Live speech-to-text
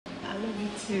love you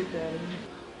too, darling.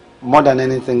 More than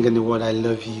anything in the world, I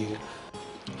love you.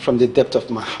 From the depth of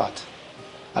my heart.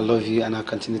 I love you and I'll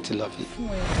continue to love you.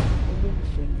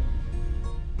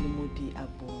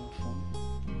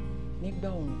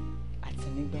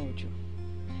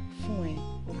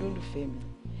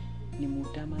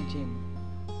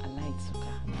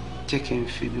 Jẹ́ kí n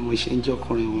fi bí mo ṣe ń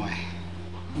jọkùnrin wọn ẹ̀.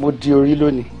 Mo di orí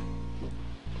lónìí.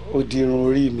 Ó di irun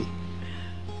orí mi.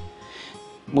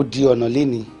 Mo di ọ̀nà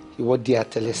lénìí. Ìwọ di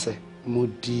àtẹ́lẹsẹ̀. Mo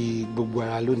di gbogbo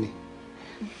ara lónìí.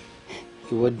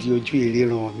 Ìwọ di ojú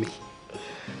ìríran mi.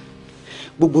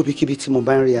 Gbogbo bíkíbi tí mo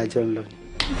bá ń rí àjọ ń lọ ni.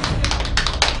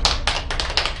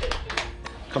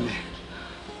 Come here.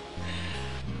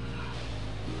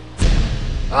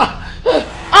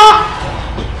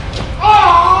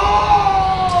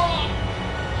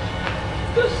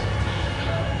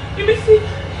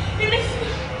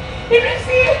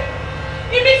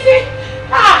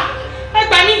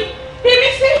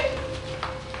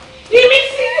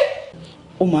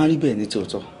 Ó máa rí bẹ́ẹ̀ ní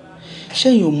tòótọ́.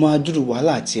 Ṣẹ́yìn ò mọ adúrú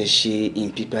wàhálà tí ẹ ṣe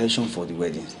in preparation for the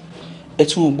wedding. Ẹ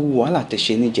tún wọn gbogbo wàhálà tẹ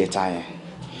ṣe níjẹta yẹn.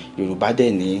 Yorùbá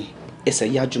dẹ̀ ní ẹsẹ̀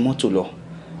yájú mọ́tò lọ.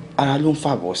 Ara ló ń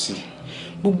fàbọ̀ sí.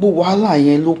 Gbogbo wàhálà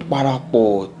yẹn ló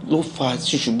parapọ̀ ló fa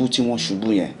ṣíṣubú tí wọ́n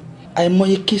ṣubú yẹn.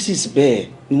 Àìmọye cases bẹ́ẹ̀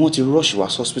ni wọ́n ti rush wá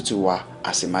hospital wa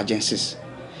as emergencies.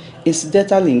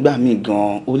 Incidentally ngbà míì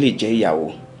gan ó lè jẹ́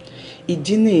ìyàwó.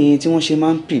 Ìdí nìyí tí wọ́n ṣe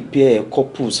máa ń prepare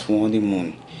couples fún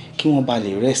honeymoon kí wọ́n bá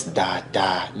lè rest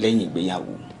dáadáa lẹ́yìn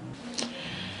ìgbéyàwó.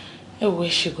 Ẹ wo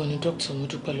ṣe gan ni doctor mo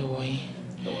dúpẹ́ lọ́wọ́ yín.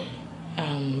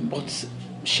 But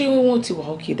ṣé wọ́n ti wà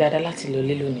okay dáadáa láti lọ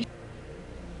lé lónìí?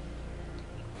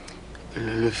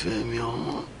 Olólùfẹ́ mi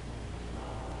ọmọ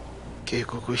kí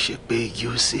kókó ṣe pé igi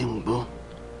ó sì ń gbọ́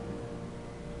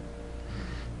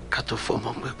ká tó fọmọ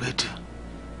pẹ́pẹ́ dùn.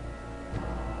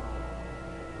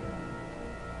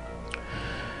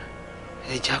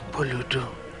 Ẹja pọ̀ lódò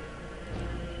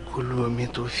kó lu omi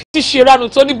tó fi. Ti ṣèrànù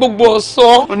tó ní gbogbo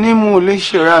ọ̀sán. Onímù lè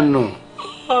ṣèrànù.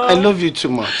 I love you too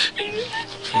much.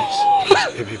 Please,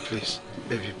 baby, please.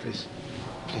 Baby, please.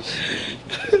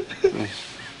 Please.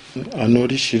 Ọ̀nà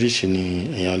oríṣiríṣi ni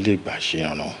èèyàn lè gbà ṣe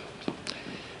ọ̀nà.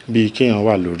 Bí kéèyàn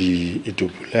wà lórí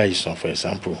ìdùbúlẹ̀ àìsàn for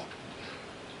example.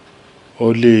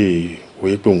 Ó lè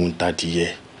wòye pé òun ta adìyẹ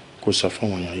kó sọ fún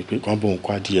àwọn èèyàn pé kán bóun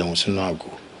kó adìyẹ òun sínú àgò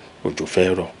òjò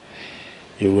fẹ́ rọ̀.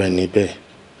 Irú ẹni bẹ́ẹ̀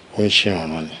ó ń ṣe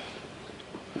ọ̀ràn ni.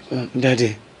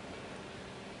 Daddy,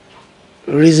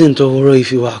 reason tó wúrọ̀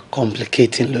if you are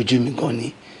complicating lójú mi gan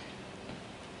ni.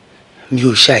 Mi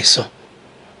ò ṣàìsàn.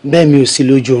 Bẹ́ẹ̀ mi ò sí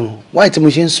lójú oorun. Why tí mo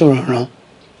ṣe ń sọ̀rọ̀ ràn?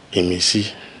 Èmi sí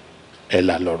ẹ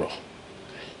là lọ́rọ̀.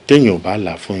 Téèyàn ò bá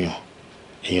là fún yàn,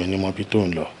 èèyàn ní mọ bí tó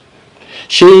ń lọ.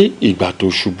 Ṣé ìgbà tó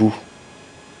ṣubú,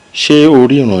 ṣé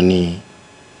orí ìràn ni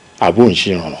àbó ń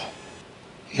ṣe ìrànà?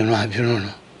 Ìran àbí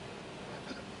ìrànà.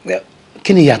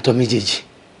 Kí ni ìyàtọ̀ méjèèjì?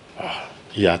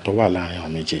 Ìyàtọ̀ wà láàrin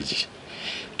àwọn méjèèjì.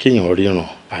 Kéèyàn ríran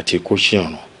àti kó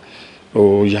ṣìràn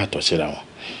ó yàtọ̀ síra wọn.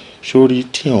 Sórí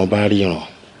tíyàn bá ríran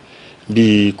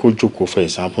bí kó jókòó for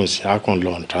example sí akàn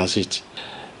lọ on transit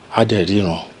á dẹ̀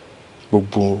ríran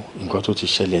gbogbo nǹkan tó ti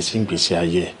ṣẹlẹ̀ sí ìgbésí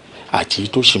ayé ẹ̀ àti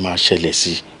tó sì máa ṣẹlẹ̀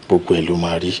sí gbogbo ẹ̀ ló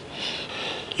máa rí.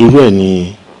 Irú ẹ̀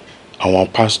ni àwọn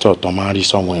pásítọ̀ tó máa rí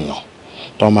sọ́wọ́n èèyàn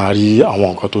tó máa rí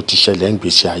àwọn nǹkan tó ti ṣẹlẹ̀ ní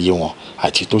ìgbésí ayé wọn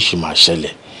àti tó sì máa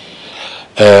ṣẹlẹ̀.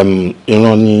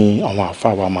 Ìran ni àwọn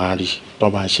àfáà wa máa rí tó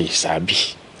bá ń ṣe ìsábì.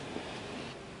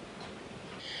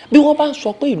 Bí wọ́n bá ń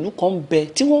sọ pé ìlú kan ń bẹ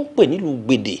tí wọ́n ń pè nílùú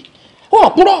gbèdè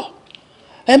wọ́n purọ́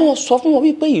ẹ máa sọ fún wọn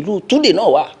wípé ìlú túndé náà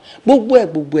wà gbogbo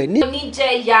ẹ̀ ní.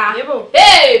 oníjẹyà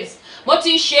babes mo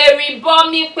ti ṣe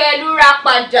rìbọmi pẹ̀lú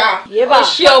rapadà ó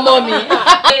ṣe ọmọ mi.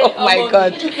 Oh my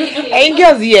God, ẹ̀yin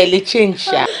girls yìí ẹ lè change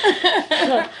ṣá.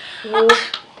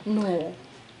 No,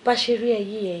 bá ṣe rí ẹ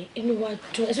yìí ẹ inú wa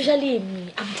dùn, especially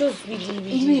me. I'm just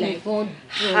really like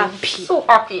happy. So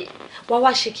happy.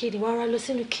 Wá ṣe kí ni wá ra lọ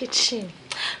sínú kitchen.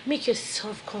 Make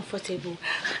yourself comfortable.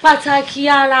 Pàtàkì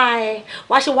ara ẹ.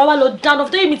 Wá lọ down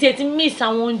of the immediate miss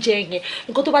àwọn oúnjẹ yẹn.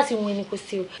 Nǹkan tó bá ti wọ́n ni kò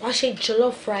sí o. Wá ṣe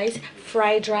jollof rice,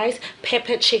 fried rice,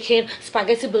 pepper chicken,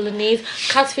 spaghetti bolognese,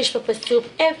 catfish pepper soup.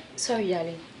 Sorry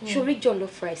darling. Ṣorí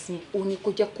jollof rice ni ó ní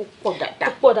kó jẹ́ kó pọ̀ dáadáa.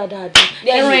 Kó pọ̀ dáadáa dé.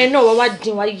 Ẹran ẹ náà wá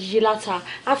dín wá yí láta.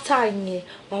 After yẹn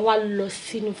wá lọ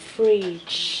sínú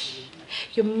fridge.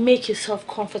 You make yourself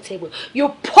comfortable. You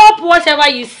pop whatever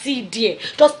you see there.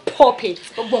 Just pop it.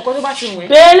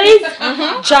 Baileys,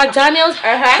 Jack Daniels,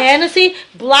 Hennessy,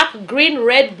 black, green,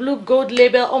 red, blue, gold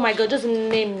label. Oh my God, just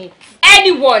name it.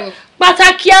 Anyone.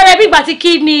 Pàtàkì ara bí gbà tí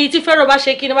kidney tí fẹ́ràn bá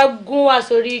ṣe kíni bá gún wá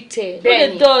sórí tẹ̀.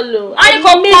 Bẹ́ẹ̀ni. Dolo. A ní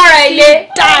kò para ilé.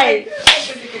 Die.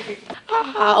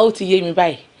 Ó ti yé mi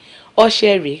báyìí.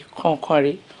 Ọṣẹ rèé, kọ̀ọ̀kan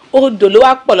rèé. odò ló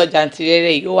wá pọ̀ lọ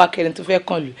jàǹtìrẹrẹ yìí ó wá kẹrin tó fẹ́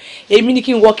kàn lù èmi ní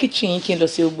kí n wọ kitchen yín kí n lọ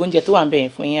sí gbogbo oúnjẹ tó wà ń bẹ̀yẹn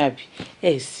fún yín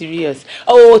àbí serious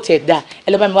ó tẹ̀ dá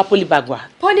ẹ lọ bá mi wá polybag wá.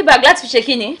 Polybag láti fi ṣe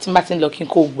kí ni. tí n bá ti ń lọ kí n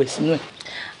kó gbẹ sínú ẹ.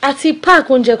 Àti park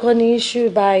oúnjẹ kan ní issue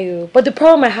báyìí but the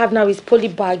problem I have now is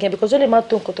polybag yẹn because ó lè má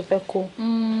tó nǹkan tó fẹ́ kó.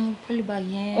 Polybag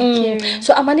yẹn.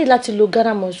 So I'm gonna need láti lo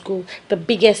Ghana must go the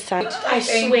biggest size. I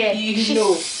swear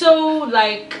she's so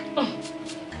like.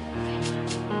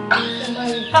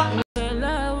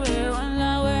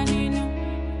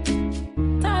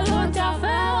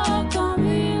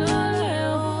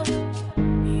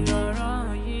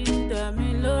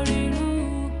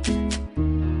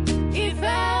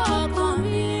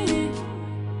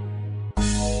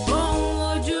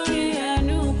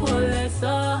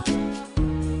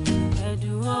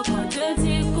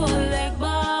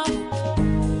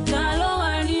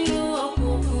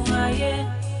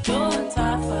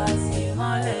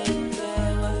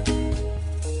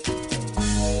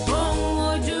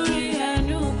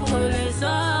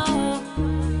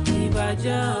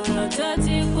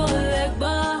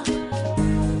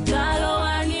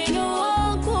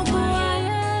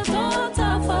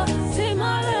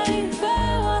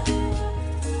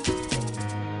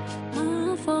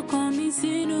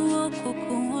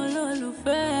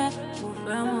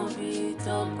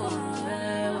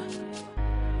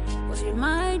 Your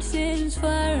mind seems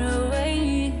far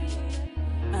away,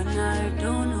 and I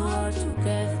don't know how to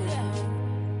get there.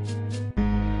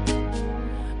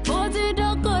 But it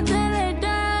don't go there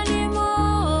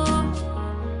anymore.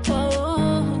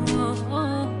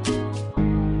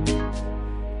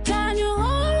 Can you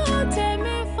hold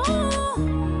me for?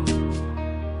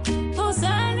 Cause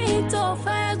I need to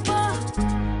fight back.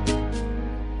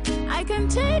 I can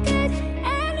take it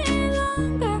any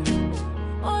longer.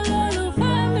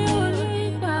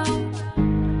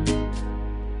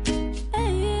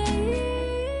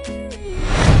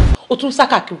 ó tún sá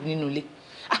káàkiri nínú ilé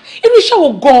irú iṣẹ́ wo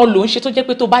gan-an ló ń ṣe tó jẹ́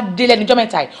pé tó bá dé lẹ́nu ọjọ́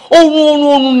mẹ́ta yìí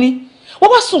oorun ni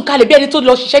wọ́n wá sùn kalẹ̀ bí ẹni tó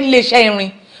lọ ṣiṣẹ́ nílé iṣẹ́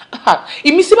irin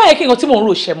ìmísí báyẹn kí nǹkan tí mò ń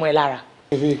rò ṣẹ mọ́ ẹ lára.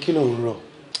 kí ló ń rọ.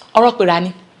 ọ̀rọ̀ pèrà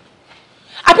ni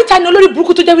àbí ta ni olórí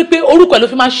burúkú tó jẹ́ wípé orúkọ ẹ̀ ló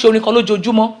fi máa ń ṣe orin kan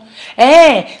lójoojúmọ́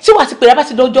tí wàá ti pèrà bá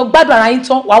ti dọjọ́ gbádùn ara yín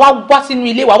tán wàá wá wá sínú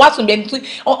ilé wàá wá sùn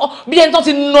bí ẹni tán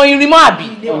ti na irin mọ́ àbí.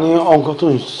 ní nǹkan tó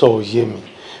ń sọ òye mi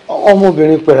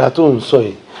ọmọbìnrin pèrà tó ń sọ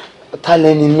yìí ta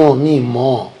lẹni náà ní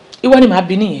ìmọ̀. ìwọ ni màá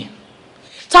bí nìyẹn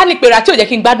ta ni pèrà tí ò jẹ́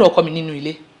kí n gbádùn ọkọ mi nínú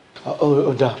ilé.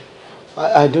 Oda,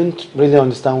 I don't really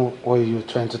understand what you're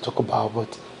trying to talk about,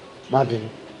 but má bínú.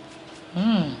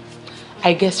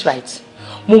 I guess right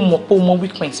mo mọ̀ pé o mọ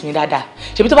weak points mi dáadáa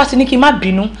ṣebí tó bá ti ní kí n má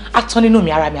bínú á tán nínú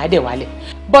mi ara mi á dẹ̀ wálẹ̀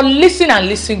but listen and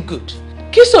listen good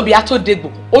kí sòbí á tó dégbò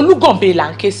olúgànbẹ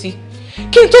là ń ké sí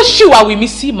kí n tó ṣìwàwì mi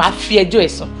sí màá fi ẹjọ́ ẹ̀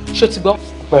sùn ṣó ti gbọ́.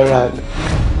 pẹ̀rẹ̀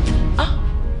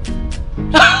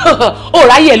ó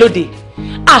ráyè lóde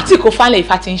àti kò falẹ̀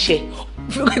ìfà ti ń ṣe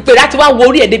pèrà tí wàá wo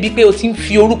orí ẹ̀ débi pé o ti ń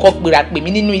fi orúkọ pèrà pè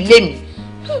mí nínú ilé mi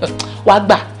wàá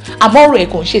gbà àmọ́ ọ̀rọ̀ ẹ̀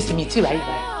kò ń ṣèṣì mi tí ì ráyè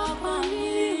báyìí.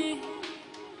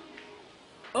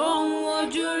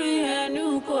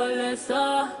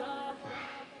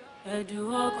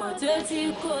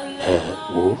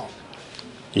 Wo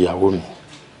ìyàwó mi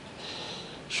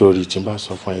sórí tí n bá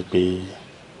sọ fún ẹ pé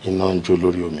iná ń jó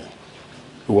lórí omi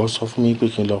ìwọ sọ fún mi pé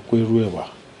kí n lọ kó irú ẹ̀ wá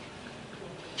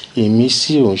èmi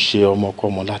sì ò ń ṣe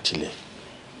ọmọkọ́mọ látilẹ̀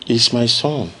it's my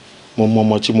son mo mọ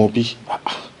ọmọ tí mo bí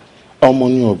ọmọ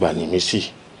ní ọgbà ní mi sí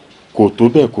kò tó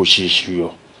bẹ́ẹ̀ kò ṣe ìṣúyọ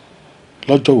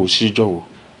lọ́jọ́ wo síjọ́ wo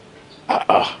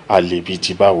àlèbí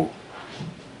ti báwo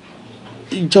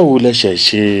ìjọ́ wo lẹ́sẹ̀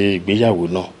ṣe ìgbéyàwó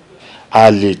náà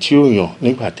àlè tí ó yàn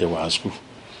nígbà tẹ́ wà school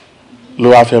ló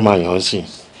wá fẹ́ máa yàn sí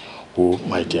o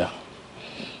my dear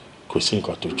kò sí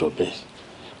nǹkan tó jọ bẹ́ẹ̀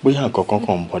bóyá nǹkan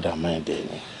kankan ń bọ́dà máa ń dẹ̀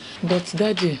ni. but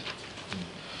daddy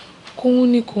kóhun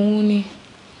ní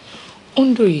ó ń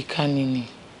dòyìí ká ni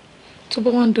tó bá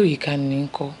wá ń dòyìí ká ni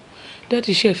ńkọ́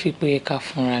daddy ṣe fi pé ẹ̀ka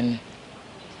fúnra ni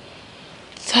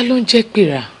ta ló ń jẹ́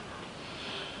pèrà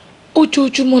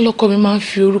ojoojúmọ́ lọ́kọ mi máa ń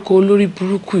fi orúkọ olórí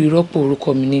burúkú ìrọ́pò orúkọ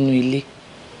mi nínú ilé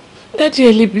daddy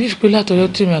ẹ lè believe pé látọjọ́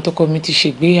tí mi àtọkọ mi ti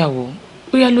ṣègbéyàwó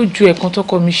bóyá lójú ẹ̀kan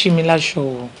tọkọ mi ṣí mi láṣọ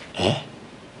o.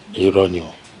 irọ́ ni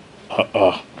o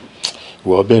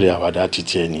ìwọ bẹ̀rẹ̀ àwàdà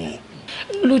títí ẹ nìyẹn.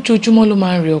 lójoojúmọ́ ló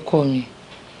máa ń rí ọkọ mi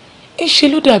ńṣe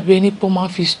ló dàbí ẹni pé ó máa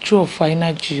ń fi straw fa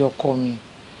energy ọkọ mi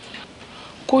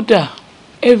kódà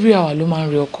every hour ló máa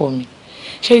ń rí ọkọ mi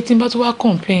ṣe tí n bá tó wá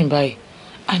complain báyìí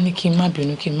a ní kí n má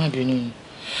bínú ni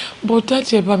but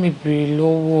dájú ẹ bá mi béèrè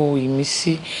lọ́wọ́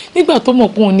ìmísí nígbà tó mọ̀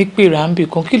pé òun ní pé ràǹbì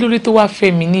kan kí lórí tó wá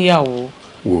fẹ́ mi níyàwó.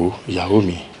 wo ìyàwó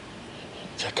mi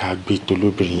jẹ́ ká gbé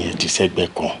tolóbìnrin yẹn ti sẹ́gbẹ́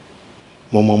kan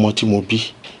mo mọ ọmọ tí mo bí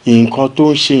nǹkan tó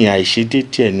ń ṣe yẹn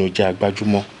àìṣedéédé ẹ̀ ní ojú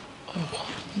agbájúmọ́.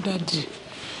 Dádì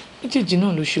méjèèjì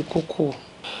náà ló ṣe kókó.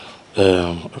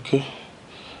 Ok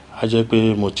a jẹ́ pé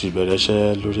mo ti bẹ̀rẹ̀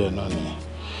iṣẹ́ lórí ẹ̀ náà nìyẹn.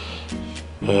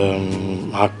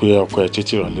 Máa pe ọkọ ẹ̀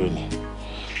títí ìrọ̀lẹ́ òní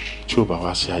tí ò bá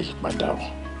wá sí àyípadà o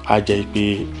á jẹ́ pé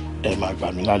ẹ máa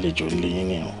gbà mí lálejò nílé yín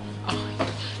nìyẹn.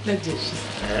 Lẹ́jẹ̀ ṣe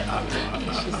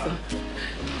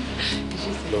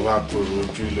ló wá kóró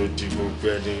ojú ló di gbogbo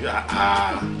ẹni.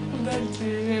 Dádì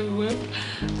ẹ̀wẹ̀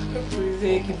kò ṣe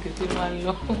kí n tètè máa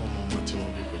lọ. Ọmọ tí mo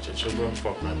bí kò jẹ́ ṣùgbọ́n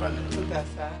fọkàn balẹ̀.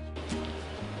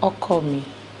 Ọkọ mi,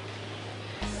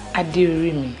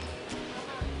 adéorí mi,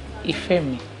 ìfẹ́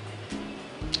mi.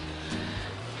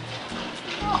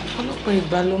 Ọ̀pọ̀lọpọ̀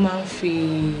ìgbà ló máa ń fi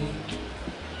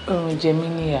ọrùn jẹ mí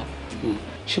níyà.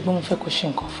 Ṣùgbọ́n mo fẹ́ kó ṣe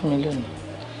nǹkan fún mi lónìí.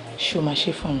 Ṣé o máa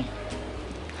ṣe fún mi?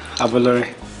 Abọ́lọ́rẹ́.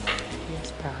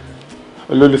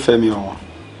 Olólùfẹ́ mi ọ̀wọ́n.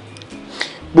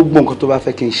 Gbogbo nǹkan tó bá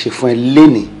fẹ́ kí n ṣe fún ẹ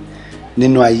lénìí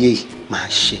nínú ayé yìí máa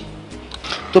ṣe.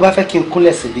 Tó bá fẹ́ kí n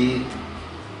kúnlẹ̀ síbi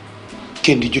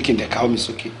kí n díjú kí n dẹ̀ káwọ́ mi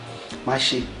sókè má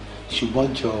ṣe. Ṣùgbọ́n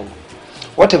jọ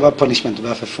whatever punishment tó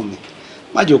bá fẹ́ fún mi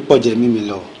má jẹ́ ó pọ̀ jẹ mímí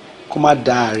lọ kó má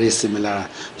dá àárẹ̀ sí mi lára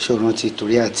ṣòro ti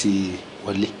torí àti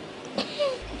wọlé.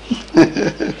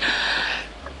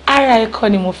 Ara ẹ̀kọ́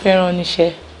ni mo fẹ́ rán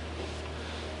níṣẹ́.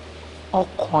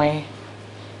 Ọkàn ẹ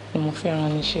ni mo fẹ́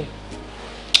rán níṣẹ́.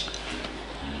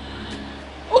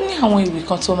 Ó ní àwọn ìwé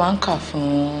kan tó máa ń kà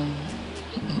fún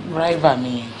rival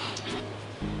mi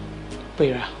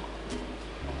Pera.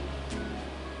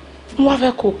 Mo wá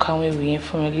fẹ́ kó ka àwọn ìwé yẹn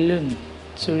fún mi lónìí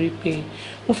torí pé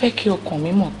mo fẹ́ kí ọkàn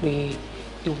mi mọ̀ pé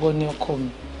ìwọ ni ọkọ mi,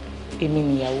 èmi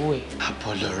nìyàwó ẹ̀.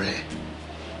 Abọ́lọ́rẹ́.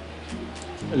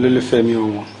 Olólùfẹ́ mi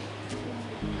ọ̀wọ́n.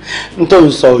 Nítorí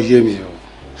ń sọ òye mi o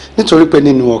nítorí pé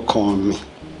nínú ọkàn mi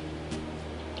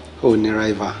ò ní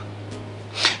rival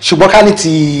ṣùgbọ́n ká ní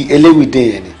ti eléwìdé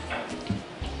yẹn ni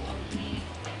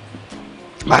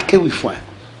máa kéwì fún ẹ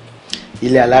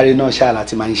ilé aláré náà ṣáà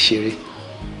láti máa ń ṣeré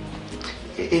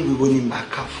ewì wo ni màá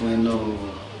kà fún ẹ náà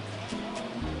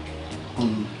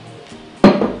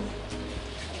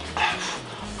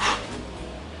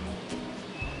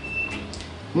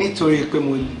nítorí pé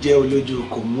mo jẹ́ olójú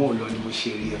kò mú òun lọ ni mo ṣe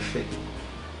rí ẹ̀fẹ́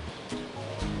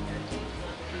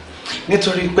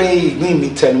nítorí pé ìgbín mi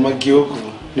tẹnumọ́gi ogun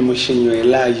ni mo ṣe yàn ẹ́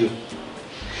láàyò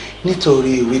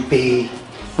nítorí wípé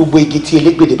gbogbo igi tí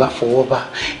elégbèdè bá fọwọ́ bá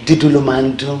dídùn ló máa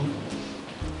ń dún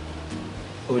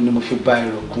ó ní mo fi bá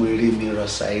ìrọ̀kùn eré mi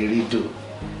rọ̀ṣà erédò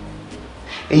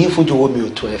èyí fojú owó mi ò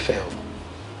tó ẹ̀fẹ́ o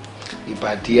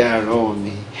ìbàdí àárọ̀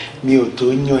mi ò tó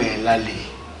yàn ẹ́ lálẹ́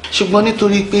ṣùgbọ́n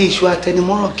nítorí pé iṣu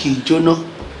atẹnimọ́ràn kì í jóná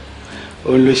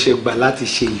òun ló ṣe gbà láti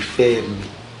ṣe ìfẹ́ mi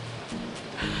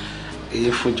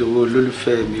èyí fún jọ̀wọ́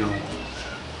olólùfẹ́ mi ọ̀hún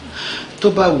tó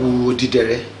bá wu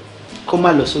Odídẹrẹ́ kó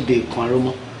má lọ sóde ìkan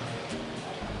arómọ́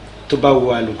tó bá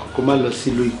wu Àlùkò kó má lọ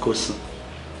sílùú Ìkọ̀sùn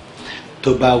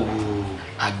tó bá wu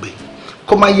Àgbẹ̀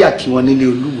kó má yà kí wọn nílé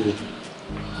Olúwo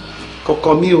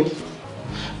kọ̀ọ̀kan mi o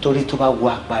torí tó bá wu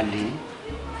Àgbàlẹ̀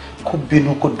kó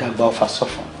bínú kó dàgbà ọfà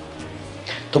sọ̀fọ̀n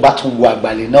tó bá tún wu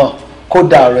Àgbàlẹ̀ náà kó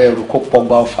dàrọ̀ ẹrù kó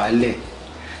pọgbà ọfà lẹ̀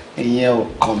ìyẹn ò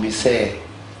kàn mí sẹ́ẹ̀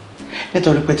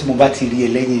nítorí pé tí mo bá ti rí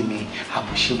ẹlẹ́yìn mi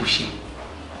àbùṣebùṣe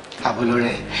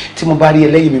Abọ́lọ́rẹ́ tí mo bá rí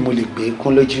ẹlẹ́yìn mi mo lè gbé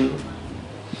kún lójú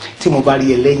tí mo bá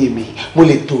rí ẹlẹ́yìn mi mo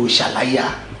lè tó ṣàlàyà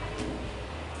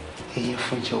èyí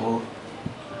fún jọ̀wọ́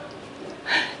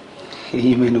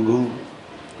èyí mẹ́nugbó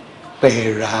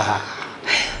Pẹ̀rà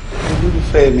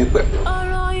olólùfẹ́ mi pẹ̀.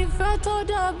 ọ̀rọ̀ ìfẹ́ tó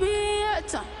dàbí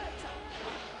ẹ̀tàn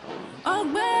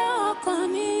ọgbẹ́ ọkàn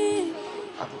ní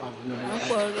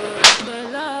àpọ̀rọ̀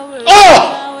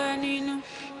ìpẹ̀láwẹ̀ nínú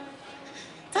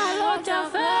ta ló jà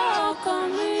fẹ́ ọkàn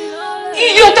mi lọ́rẹ̀.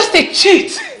 You're just a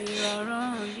cheat.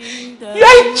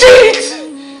 You're a cheat.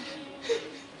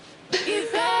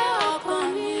 ìfẹ́ ọkàn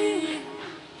mi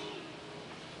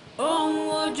ohun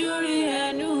ojú rí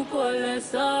ẹnu kò lè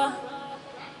sọ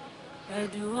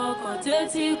ẹ̀dùn ọkàn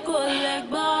tẹ́tí kò lè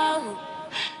gbọ́.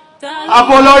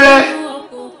 Abọ́lọ́rẹ́.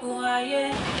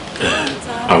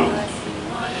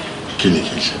 Kí ni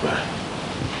kí n ṣe báyìí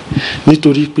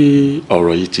nítorí pé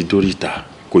ọ̀rọ̀ yìí ti dóríta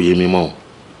kò yé mi mọ́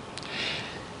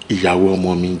ìyàwó ọmọ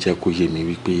mi ń jẹ́ kó yé mi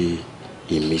wípé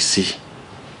ìmísí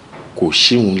kò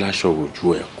síhun láṣọ ojú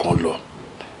ẹ̀ kan lọ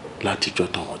látijọ́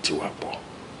táwọn ti wà pọ̀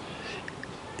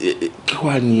kí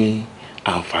wàá ní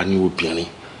àǹfààní obìnrin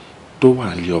tó wà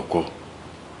nílé ọkọ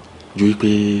ju wípé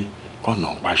kọ̀nà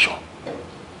pàṣọ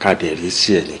kàdé rí sí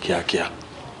ẹ̀ ní kíákíá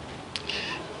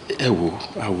ẹ wo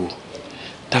àwo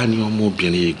ta ni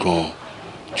ọmọbìnrin gan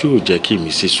tí ò jẹ́ kí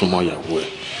ìmísí súnmọ́ ìyàwó ẹ̀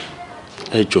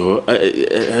ẹ jọ̀ọ́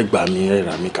ẹ gbà mí ẹ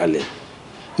rà mí kalẹ̀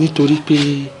nítorí pé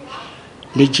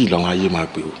méjì lọ́wọ́ ayé máa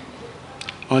pè ó.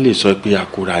 Wọ́n lè sọ pé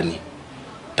akúra ni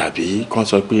tàbí kán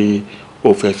sọ pé ó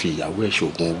fẹ́ fi ìyàwó ẹ̀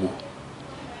ṣògùn owó.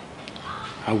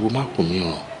 Àwo má pò mí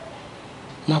ràn,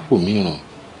 má pò mí ràn,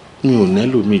 mi ò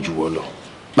nẹ́lò mi jù wọ́ lọ.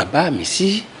 Bàbá mi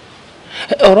sí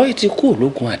ọ̀rọ̀ yìí ti kú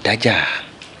ológun àdájà.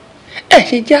 Ẹ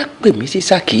ṣe já pè mí sí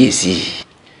ṣàkíyèsí.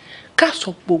 Ká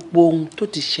sọ gbogbo ohun tó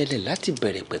ti ṣẹlẹ̀ láti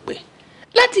bẹ̀rẹ̀ pẹ̀pẹ̀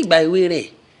láti ìgbà èwe rẹ̀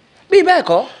bí bẹ́ẹ̀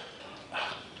kọ́.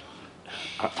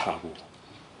 Àwo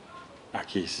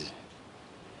àkíyèsí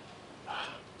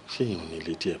ṣé ìhun ní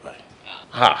ilé díẹ̀ báyìí.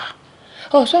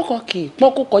 Ọ̀sán kan kì í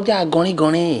pọ́n kó kọjá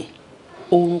gọrin-gọrin,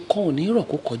 ohun kan ò ní rọ̀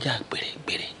kó kọjá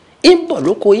gbẹ̀rẹ̀gbẹ̀rẹ̀. ń bọ̀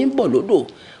lóko ń bọ̀ lódò,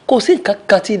 kò sí nǹkan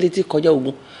kan tí ilé ti kọjá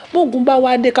ogun. Bógun bá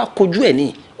wá dé ká kojú ẹ̀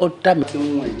ní ọ̀dà mi. tí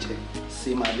wọ́n ẹ̀jẹ̀ sí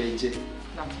máa bẹ jẹ́.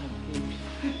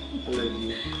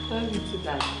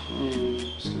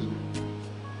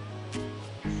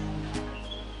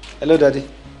 Hello, Daddy.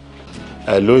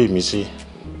 Hello, Imisi.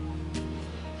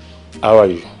 How are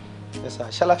you? Yes, sir.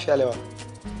 Ṣàlàáfíà lẹ wà?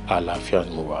 Àlàáfíà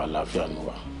ni mo wà, àlàáfíà ni mo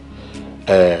wà.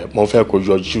 Mo fẹ́ kó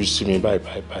yọjú sí mi báyìí.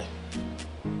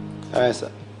 All right, sir.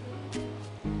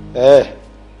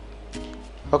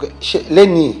 Okay, ṣé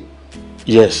lẹ́ni?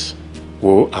 Yes.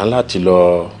 Wo à ń láti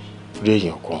lọ rí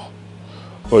èèyàn kan.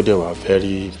 Ó dẹ̀ wà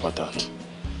very important.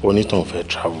 Onítàn fẹ́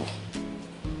travel.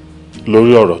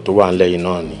 Lórí ọ̀rọ̀ tó wà nílẹ̀ yìí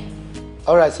náà ni.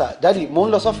 All right, sir. Daddy, mo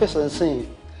ń lọ sọ́fíìsì nsìn.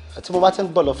 Tí mo bá ti ń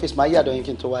bọ̀ lọ́fíìsì, máa yí àdó yín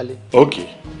kí n tó wálé. Okay.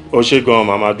 Ó ṣe gan-an,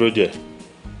 màmá dúró díẹ̀.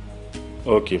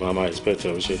 Okay, màmá expect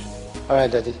ẹ, ó ṣe. All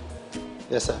right, Daddy.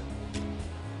 Yes, sir.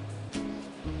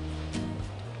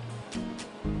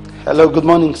 Hello, good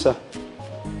morning, sir.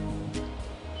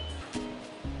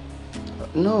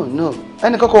 No.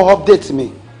 Ẹnì kankan update me.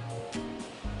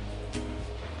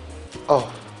 Oh.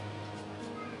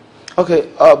 Okay,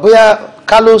 bóyá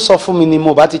ká ló sọ fún mi ni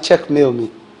mo bá ti check mail mi.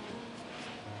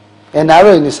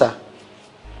 Àárọ̀ yìí ni, sir.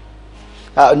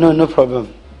 No problem.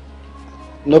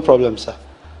 No problem, sir.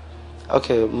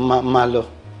 Okay, máa lọ.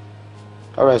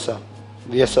 All right, sir.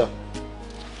 Yes, sir.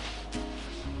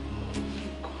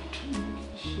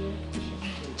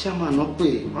 Chairman náà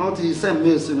pé wọ́n ti send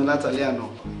mail sí mi látàlẹ́ àná.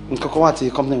 Nǹkan kan wà tí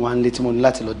company wa ń lé tí mo ní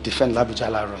láti lọ defend l'Abuja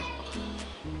láàárọ̀.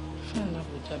 Defend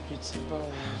l'Abuja bíi ti báwo.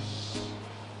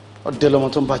 Ọdẹ lọmọ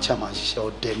tó ń bá chairman ṣiṣẹ́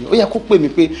ọdẹ mi. Ó yẹ kó pè mí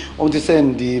pé òun ti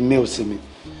send mail sí mi.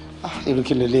 Irú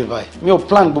kí ni lè báyìí. Mi ò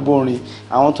plan gbogbo orin.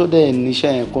 Àwọn tó dẹ̀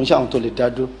níṣẹ́ yẹn kò ń ṣe àwọn tó lè dá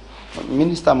dúró.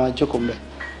 Minister máa jókòó mbẹ̀.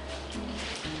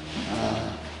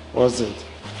 What's it?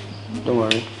 Don't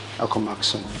worry. I'll come back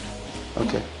soon.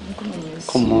 Okay.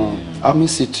 Come on. I'll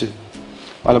miss you too.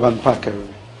 While I'm back,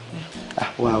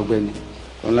 well, Benny.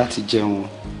 I'm not to jẹun.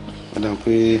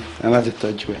 I'm not to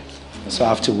touch you. So I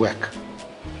have to work.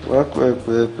 Work.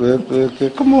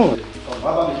 Come on.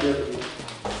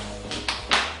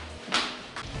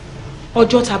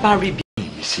 Ọjọ́ tá bá rí bí.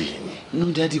 No,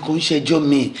 Daddy, kò ń ṣẹjọ́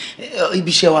mi.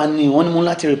 Ibi iṣẹ́ wa ni wọ́n ní mú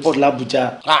láti report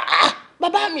l'Abuja.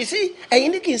 Bàbá mi sí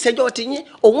ẹ̀yin ní kì í ṣẹjọ́ ti yín,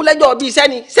 òun lẹ́jọ́ bí iṣẹ́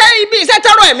ni. Ṣé ibi iṣẹ́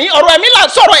tọrọ ẹ̀mí ọ̀rọ̀ ẹ̀mí là ń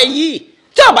sọ̀rọ̀ ẹ̀ yìí?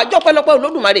 Tí ó bá jọ pẹ́lọpẹ́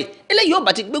Olódùmarè, eléyìí ò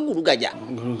bá ti gbé gùrùgàjà.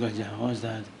 Gùrùgàjà, what's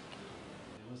that?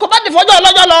 Kò bá ti fọjọ́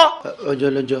ọlọ́jọ́ lọ.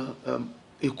 Ọjọ́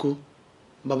ikú.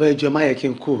 Bàbá ẹjọ́ má yẹ kí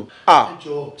n kú.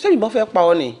 Ṣé ìbọn fẹ́ pa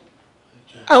ọ ni?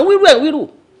 À ń wíru.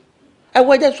 Ẹ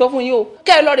wo ẹjẹ́ sọ fún yín o.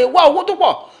 Kẹ́ ẹ lọ rè wá owó tó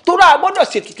pọ̀. Torí a gbọ́dọ̀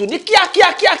ṣètùtù ní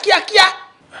kíákíá.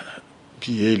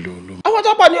 Bí èèlò ló. Àwọn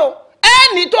tó pọ̀ ni o.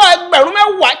 Ẹni tó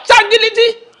 10,000 ṣáńgílítì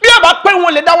bí ó bá pé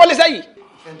wọn lè dáwọ́ lé sẹ́yìn.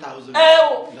 10,000.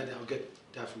 I'll get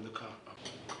that from the car.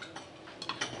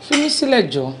 Fi mí sílẹ̀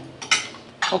jọ.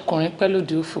 Ọkùnrin pẹ́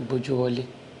lóde ó fògbójú wọlé.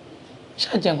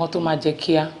 Ṣáàjẹ́ nǹkan tó máa jẹ́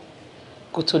kíá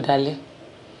kó tó dalẹ̀.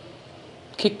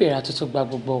 Kí pèrà tó gba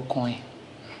gbogbo ọkàn ẹ̀.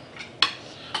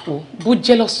 Bó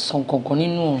jẹ́ lọ́sàn gangan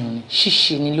nínú òrùn ni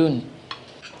ṣíṣe ni lónìí.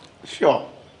 Sure.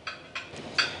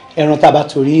 Ẹran tá a bá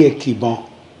torí ẹ̀ kìbọn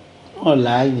wọn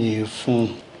láàyè fún.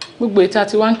 Gbogbo ìta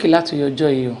tí wọ́n ń kì láti yọjọ́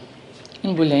yìí o.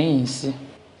 Níbo lẹ́yìn yìí sí?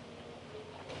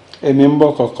 Èmi ń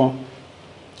bọ̀ kankan.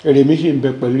 Èrè mi sì ń bẹ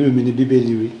pẹ̀lú mi ní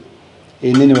Bíbélì wí.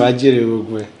 Èyí ni wàá jèrè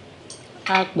ogun ẹ̀.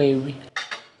 Á pẹ̀ rí.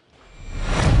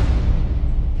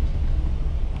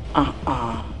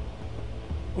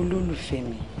 Olólùfẹ́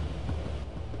mi.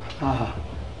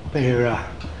 Bẹ́ẹ̀ra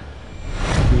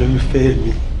olólùfẹ́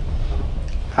mi,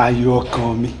 ayọ̀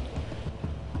ọkàn mi.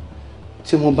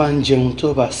 Tí mo bá ń jẹun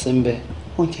tó bá sí ń bẹ,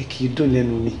 oúnjẹ kì í dùn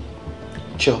lẹ́nu mi.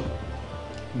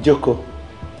 Jókòó,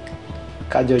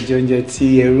 kájọ jẹ oúnjẹ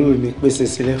tí ẹrú mi pèsè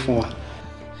sílẹ̀ fún wa.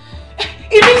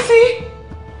 Ìmísí.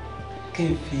 Kí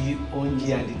n fi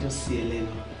oúnjẹ àdídùn sí ẹ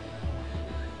lẹ́nu.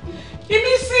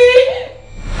 Ìmísí.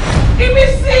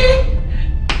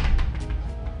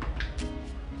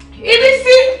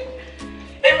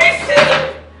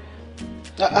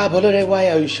 Bolore, why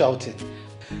are you shouting?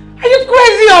 Are you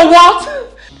crazy or what?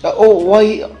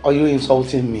 Why are you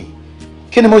insulting me?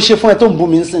 Kí ni mo ṣe fún ẹ tó ń bú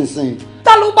mi nísinsìnyí?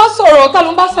 Ta ló bá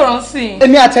sọ̀rọ̀ sí.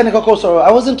 Èmi àti ẹnìkankan sọ̀rọ̀.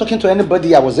 I wasn't talking to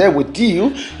anybody. I was there with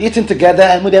you, eating together,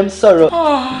 and with them sọ̀rọ̀.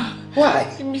 Why?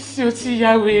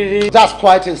 That's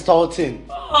quite insulting.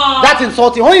 That's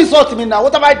insulting. Who insulted me now?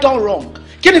 What have I done wrong?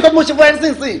 Kí ni nǹkan mo ṣe fún ẹ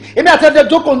nísinsìnyí? Èmi àti ẹnìkankan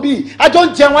jókòó níbí. A jọ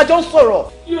ń jẹun, a jọ ń sọ̀rọ̀.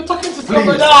 You're talking to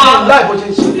somebody. Just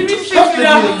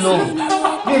leave me alone.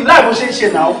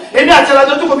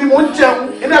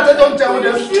 Now.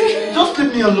 Just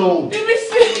leave me alone.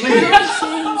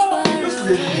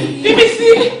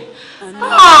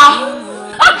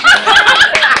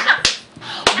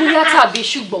 Bóyá tàbí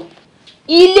ṣùgbọ́n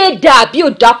ilé dàbí ò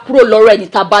dá kúrò lọ́rọ̀ ẹni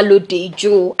tá a bá lóde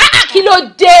ijó. Kí ló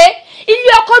dé?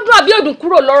 Ilé ọkọ dùn àbí òdùn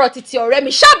kúrò lọ́rọ̀ títí ọ̀rẹ́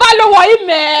mi. Ṣábà ló wọ̀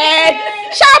ìmẹ̀.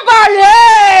 Ṣábà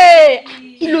rẹ̀.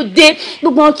 Kí ló dé?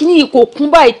 Gbogbo àwọn kìíní kò kún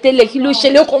báyìí tẹ́lẹ̀ kí ló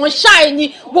ṣẹlẹ̀ ọkọ̀ wọn ṣáà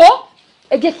ni. Wo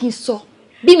ẹ jẹ́ kí n sọ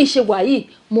bí mi ṣe wà yìí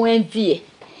mo envy ẹ.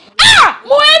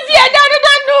 Mo envy ẹ dáadáa.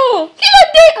 Kí ló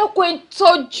dé? Ọkọ ẹ̀ ń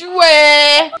tọ́jú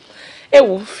ẹ. Ẹ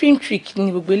wo film trick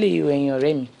ni gbogbo eléyìí ẹ̀yin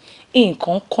ọ̀rẹ́ mi.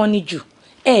 Nǹkan kọ́ ní jù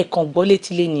ẹ̀ẹ̀kan gbọ́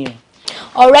létílé ni o.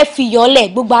 Ọ̀rẹ́ fi yọlẹ̀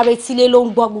gbogbo ara etílé ló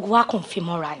ń gbọ́ gbogbo wa kàn fi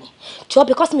mọ́ra ni. Jọ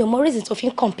because mi ò mọ reason tó fi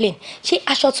ń complain. Ṣé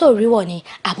aṣọ tó rí wọ̀ ni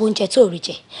àbò oúnjẹ tó rí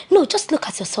jẹ? No, just look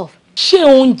at yourself. Ṣé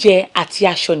oúnjẹ àti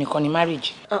aṣọ nìkan ni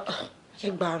marriage? Ẹ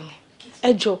gbà mí.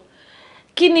 Ẹ jọ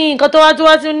kí ni nǹkan tó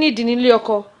wá tún nídìí nílé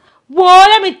ọkọ? Wo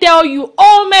let me tell you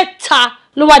all mẹ́ta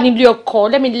ló wà nílé ọkọ.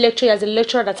 Let me lecture you as a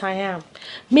lecturer that I am.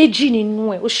 Méjì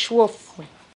nínú ẹ̀ ó ṣúwọ̀ fún ẹ.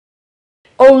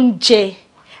 Oúnjẹ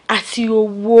àti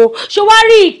owó. Ṣé wá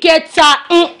rí ìkẹta?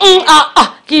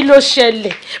 Kí ló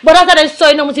ṣẹlẹ̀? But after I saw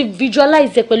iná mo ti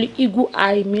visualize pẹ̀lú eagle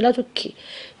eye mi látòkè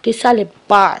dé sálẹ̀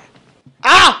báyìí.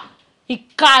 He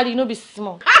carry no be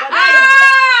small.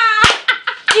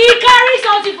 He carry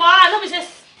something for her no be say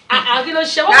kí ló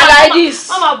ṣe? Like this.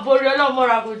 Mama borí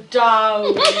ọlọ́mọra kò dáa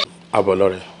o.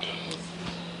 Abolore,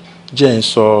 jẹ́ ń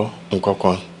sọ nǹkan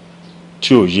kan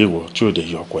tí ò yé wọ tí ò dé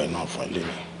yọ ọkọ ẹ̀ náà fún ilé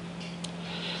mi.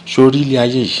 Sórí ilé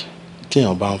ayé yìí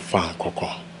téèyàn bá ń fa nǹkan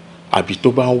kan àbí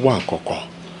tó bá ń wá nǹkan kan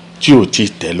tí ò tí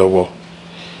tẹ̀ lọ́wọ́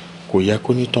kò yẹ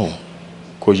kó nítọ̀hún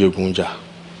kó yegun jà.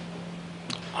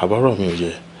 Àbọ̀rọ̀ mi ò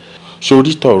yẹ.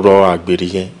 Sórí tọ̀rọ̀ àgbèrè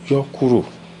yẹn yọ kúrò.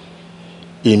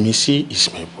 Èmi sí is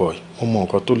my boy. Mo mọ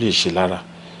nǹkan tó lè ṣe lára.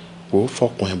 Ó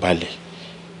fọkàn ẹ balẹ̀.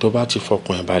 Tó bá ti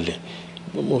fọkàn ẹ balẹ̀,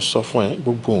 mo sọ fún ẹ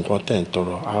gbogbo nǹkan tẹ̀ ń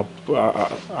tọrọ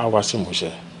á wá sí ìmúṣẹ.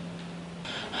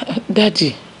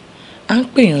 Daddy, à ń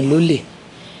pèèyàn lólè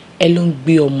ẹ ló ń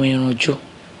gbé ọmọ ẹran jọ.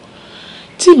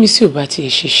 Tí mi sì ò bá tiẹ̀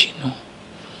ṣe ṣìnà.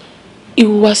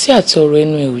 Ìhùwàsí àti ọ̀rọ̀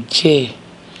ẹnu ẹ ò jẹ́ ẹ̀.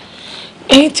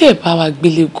 Ẹ̀yin tí ẹ bá wa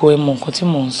gbélé gan ẹ mọ nǹkan tí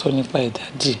mò ń sọ nípa ẹ̀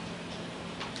Daddy.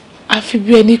 Àfi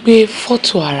bí ẹni pé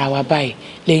fọ́tò ara wa báyìí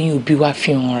lẹ́yìn òbí wa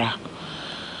fi hàn ra.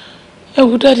 Ẹ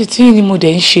wo Daddy tí ni mo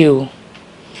dẹ̀ ń ṣe o.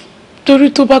 Torí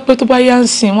tó bá pẹ́ tó bá yá ń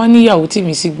sìn wọ́n níyàwó tí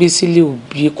mi sì gbé sílé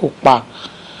òbí kò pa.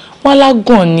 Wọ́n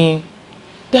lágàn ni.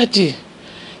 Daddy,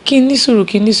 kí n ní sùúrù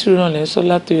náà lẹ́ sọ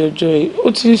láti ọjọ́ yìí.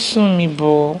 Ó ti ń sún mi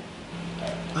bọ̀.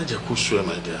 Má jẹ́ kó sú ẹ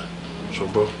my dear.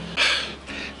 Ṣùgbọ́n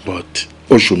but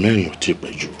oṣù mẹ́rin ò tí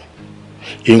pẹ́ jù.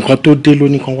 Nǹkan tó dé ló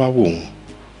ní kán wá wò wọ́n.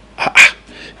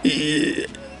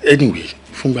 Anyway,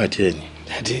 fúngbà díẹ̀ ni.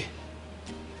 Daddy,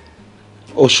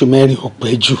 oṣù mẹ́rin ò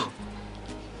pẹ́ jù.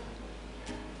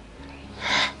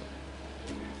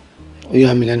 Ó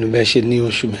yà mí lẹ́nu bẹ́ẹ̀ ṣe ní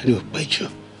oṣù mẹ́rin ò pẹ́ jù.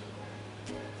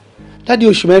 Daddy,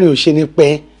 oṣù mẹ́rin ò ṣe ní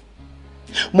pẹ́.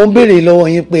 Mo ń béèrè lọ́wọ́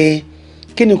yín pé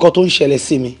kí ni nǹkan tó ń ṣẹlẹ̀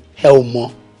sí mi ẹ ò mọ̀.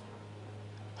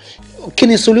 Kí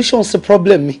ni solution sí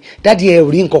problem mi? Daddy, ẹ ò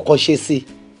rí nǹkan kan ṣe sí.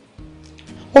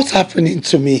 What's happening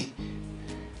to me?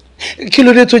 Kí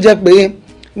ló dé tó jẹ́ pé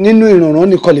nínú ìrànràn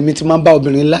nìkan lèmi ti máa ń bá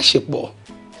obìnrin láṣepọ̀?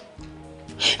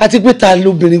 Àti pé ta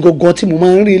lóbìnrin gangan tí mo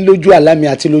máa ń rí lójú àlá mi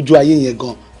àti lójú ayé yẹn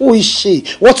gan? Who is she?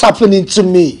 What's happening to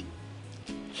me?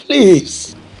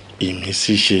 Please. Èmi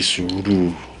sì ṣe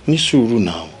sùúrù, ní sùúrù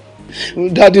náà.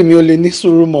 Daddy, mi ò lè ní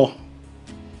sùúrù mọ́.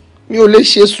 Mi ò lè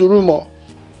ṣe sùúrù mọ́.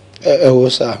 Ẹ wò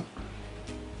sá.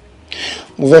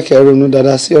 Mo fẹ́ kẹ́ ronú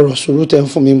dáadáa sí ọ̀rọ̀ sùúrù tẹ́ ń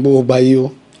fún mi gbogbo báyìí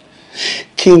o.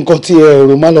 Kí nǹkan tí ẹ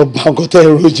rò má lọ bà nǹkan tẹ́ ẹ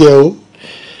rò jẹ́ o.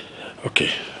 Okay.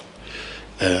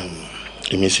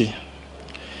 Èmi sì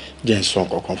jẹ́ ń sọ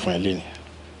nǹkan kan fún ẹ lénìí.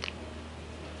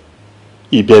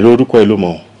 Ìbẹ̀rù orúkọ ẹ ló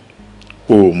mọ̀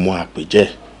o mọ àpèjẹ́.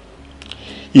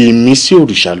 Ìmísí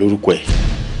òrìṣà lórúkọ ẹ.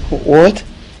 What?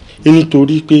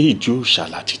 Nítorí pé ìdí òrìṣà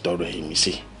láti tọrọ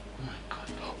ìmísí.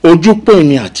 Ojú pọ̀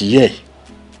ni àtìyẹ́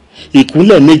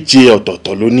ìkúnlẹ̀ méje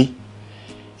ọ̀tọ̀ọ̀tọ̀ ló ní.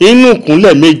 Inú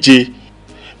ìkúnlẹ̀ méje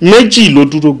méjì ló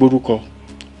dúró gborúkọ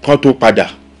kan tó padà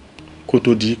kó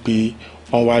tó di pé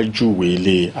wọ́n wá júwe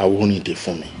ilé Awórìndé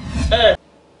fún mi.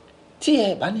 tí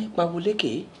ẹ bá ní pawó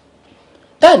lékè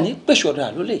tá à ní pèsòdà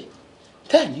lólè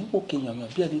tá à ní wòkè yànyàn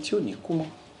bí ẹni tí ò ní kú mọ́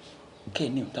kẹ́ ẹ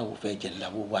ní ìtawọ̀ fẹ́ jẹ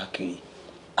ńláwó wá kiri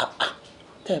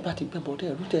tẹ́ ẹ bá ti gbẹ́bọ dẹ́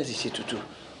ẹrú tẹ́ ẹ sì ṣe tutù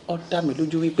ó dá mi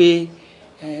lójú wípé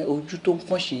ojú tó ń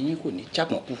pọ́n sí yín kò ní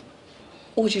jápọ̀nkú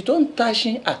òsì tó ń ta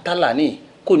ṣin àtàlà ni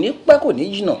kò ní pẹ́ kò ní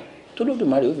jìnnà tó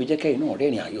lódùmarè ó fi jẹ́ kẹ́yìn náà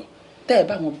rẹ́rìn ayọ̀ tẹ́ ẹ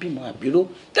bá wọn bímọ àbíró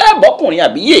tẹ́ ẹ bọ́kùnrin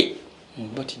àbíyè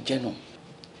bó ti jẹ́ nù.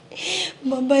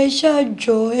 bàbá ẹ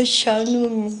ṣáàjọ ẹ ṣàánú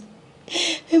mi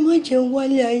ẹ má jẹ́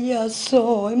wálé ayé asán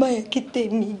ẹ má yẹ kí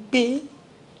tèmi gbé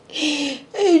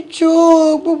ẹ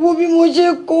jọ̀ọ́ gbogbo bí mo ṣe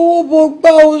kówó bọ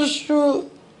gbá oṣù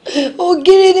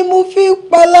ògiri ni mo fi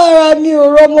pa lára mi ò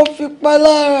rọ mo fi pa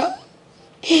lára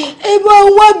ẹ bá ń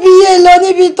wá bíyè lọ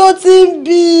níbi tó ti ń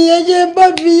bí ẹ jẹ́ bá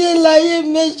bíyè láyé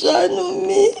mi ṣàánú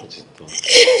mi.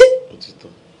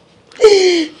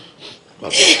 bàbá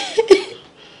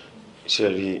ṣe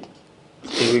rí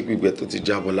ewé gbígbẹ tó ti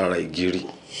jábọ́ lára ìgìrì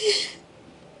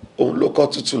òun ló kọ́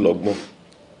tútù lọ́gbọ́n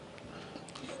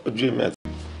ojú èmi àti.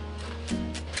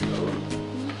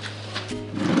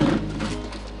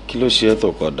 kí ló ṣe é tó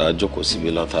kọ̀dá jókòó síbi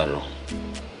látàárọ̀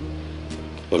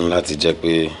ó ní láti jẹ́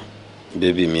pé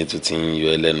bébí mi tún ti ń yọ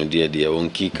ẹlẹ́nu díẹ̀díẹ̀ ó ń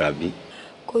kí kàbí.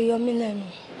 kò yọ mí lẹ́nu.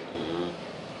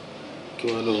 kí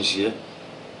wàá ló ń ṣe é.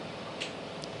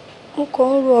 mo kàn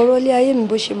ń ro ọ̀rọ̀ ilé ayé mi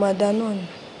bó ṣe máa dá náà ni.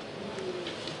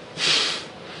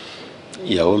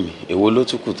 ìyàwó mi èwo ló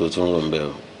tún kù tó tún rò ń bẹ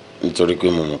o nítorí pé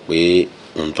mo mọ̀ pé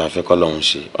ohun tá a fẹ́ kọ́ lọ́hún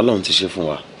ṣe ọlọ́run ti ṣe fún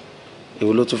wa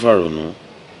èwo ló tún fàrònú.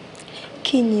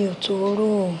 kí ni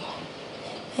òtòrò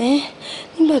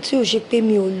nígbà tí ò ṣe pé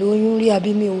mi ò lóyún rí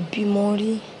àbí mi ò bímọ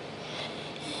rí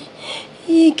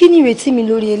kí ni ìrètí mi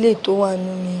lórí eléyìí tó wà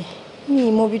nù mi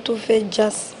ì mọ ibi tó fẹ́ já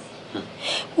sí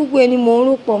gbogbo ẹni mò ń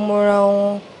rò pọ̀ mọ́ra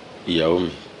wọn. ìyàwó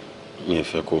mi ò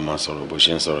fẹ́ kó máa sọ̀rọ̀ bó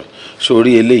ṣe ń sọ̀rọ̀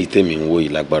sórí eléyìí tèmi ń wò yìí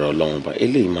lágbára ọlọ́run bá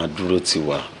eléyìí máa dúró tì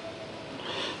wá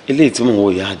eléyìí tí mò ń wò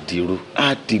yìí á dirú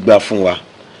á dìgbà fún wa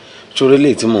sórí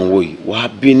eléyìí tí mò ń wò yìí wàá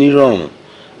bí nírọ̀rùn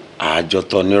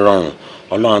àjọtọ̀ nírọ̀rùn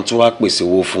ọlọ́run tún wá pèsè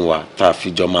owó fún wa tá a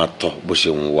fi jọ máa tọ̀ bó ṣe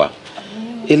wù wá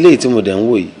eléyìí tí mo dẹ̀ ń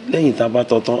wò yìí lẹ́yìn tá a bá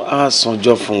tọ́ tán á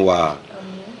sanjọ́ fún wa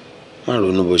má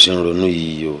ronú bó ṣe ń ronú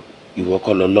yìí o ìwọ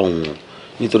kọ́ lọ́lọ́run o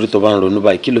nítorí tó bá ń ronú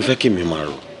báyìí kí ló fẹ́ kí mi máa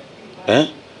rò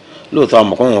lóòótọ́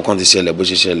àmọ̀kọ́ kan ti ṣẹlẹ̀ bó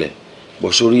ṣe ṣẹlẹ̀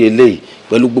bọ̀ sórí eléyìí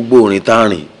pẹ̀lú gbogbo orin tá a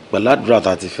rìn pẹ̀lú àdúrà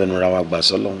tá a ti fẹnu ra wa gbà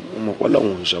sọ́lọ́run ọmọ pẹ́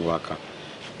lọ́hùn ìṣọ̀bọ̀ àká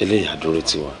eléyìí àdúró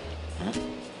tiwa.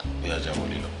 bí ajá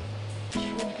wọlé lọ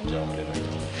ajá wọlé lọ.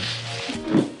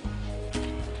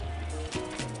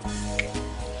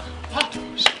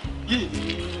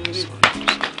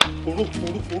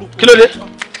 kí ló dé.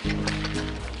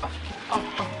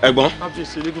 ẹ̀gbọ́n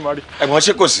kábíyèsí elédùnmarè. ẹ̀gbọ́n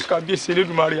ṣé kò sí. kábíyèsí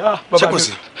elédùnmarè. ṣé kò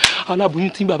sí. aláboyún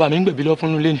tí bàbá mi ń gbẹ̀bí lọ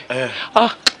fún un lé ni.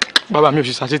 bàbá mi ò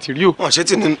sì ṣàṣetì rí o. wọn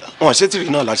ṣètì rí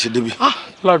náà láti débi.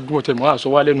 aládùúgbò ọ̀tẹ̀ mọ́ àṣọ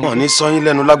wa lẹ́nu. wọn ní sọyìn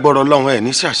lẹ́nu lágbọ́rọ̀ Ọlọ́run ẹ̀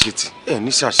ní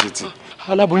ṣàṣetì.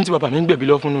 aláboyún tí bàbá mi ń gbẹ̀bí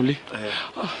lọ fún un lé.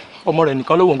 ọmọ rẹ̀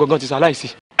nìkan lówó gangan ti ṣaláìsí.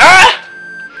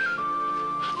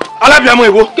 alábìàmọ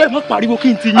èwo. kẹ́ ẹ má pariwo kí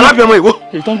n ti yín. alábìàmọ èwo.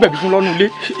 èyí tó ń gbẹ̀bí fún lọ́nu ilé.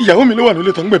 ìyàwó mi ló wà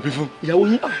nílé tó ń gbẹ̀bí fún. ìyàwó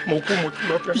yín mo kú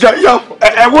lọ fẹ́. ìyá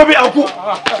ẹ wo bí ọkú.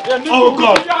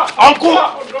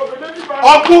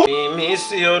 ọkú.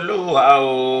 ìmísí Olúwa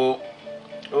o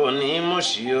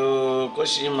onímọ̀sí o kó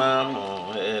sì máa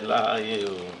mọ̀ ẹ́ láàyè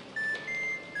o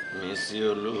ìmísí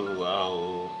Olúwa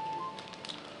o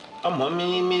ọmọ mi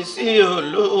ìmísí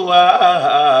Olúwa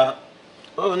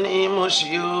onímọ̀sí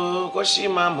o kó sì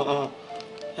máa mọ̀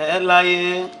ẹ́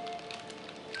láàyè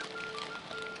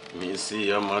ìmísí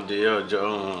ọmọdé ọjọ́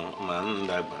máa ń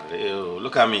dàgbà rẹ o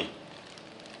look at me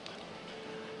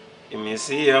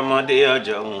ìmísí ọmọdé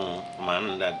ọjọ́ máa ń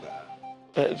dàgbà.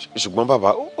 ṣùgbọ́n bàbá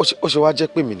ó ṣe wá jẹ́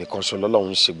pé mi nìkan ṣọ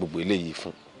lọ́lọ́run ṣe gbogbo eléyìí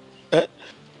fún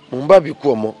mò ń bàbí kú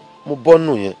ọmọ mo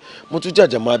bọ́nù yẹn mo tún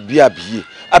jàjà máa bí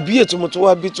àbíyè tí mo tún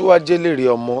wá bí tó wá jẹ́ lèrè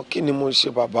ọmọ kí ni mo ṣe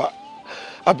bàbá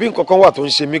àbí nǹkan kan wà tó ń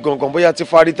ṣe mí gangan bóyá tí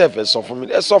fárí tẹ̀ fẹ́ sọ fún mi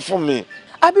ẹ sọ fún mi.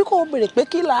 àbí kò béèrè pé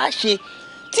kí là á ṣe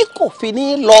tí kò fi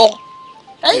ní lọ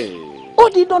ó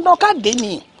di dandan ká dé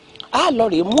ni a lọ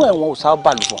rè mú ẹ̀wọ̀n òòṣà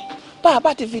balùwọ̀ bá a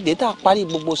bá ti fi dé tá a parí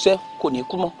gbogbo iṣẹ́ kò ní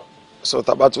kú mọ́. sọ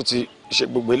tá a bá tún ti ṣe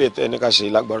gbogbo ilé tẹ ní ká ṣe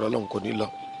lágbára Ọlọ́run kò ní lọ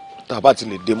tá a bá ti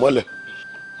lè dé mọ́lẹ̀.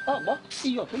 ọgbọ́n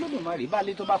iyọ̀ tó lódò máa rí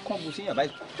báálé tó bá kángun sí yàrá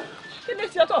yìí kí ni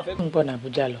tí ẹ tó fẹ́. ń bọ̀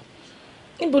n'Àbújá lọ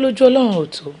níbo lójú Ọlọ́run ò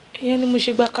tó ìyẹn ni mo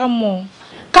ṣe gbà ká mọ̀.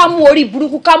 ká mú orí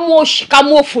burúkú ká mú òṣì ká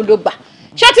mú òfò ló gbà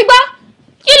ṣé ti gbọ́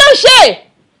kí ló ń ṣe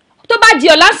tó bá di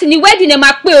ọ̀la sì ni wedding ẹ̀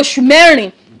máa pé oṣù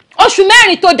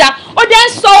mẹ́rin tó dáa ó dẹ́ ń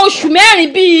sọ oṣù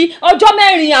mẹ́rin bíi ọjọ́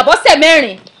mẹ́rin àbọ̀sẹ̀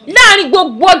mẹ́rin láàrin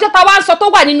gbogbo ọjọ́ tá a wá ń sọ tó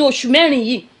wà nínú oṣù mẹ́rin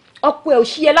yìí ọ̀pọ̀ ẹ̀ ò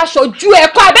ṣí ẹ láṣọ ju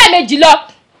ẹ̀kọ́ abẹ́ méjì lọ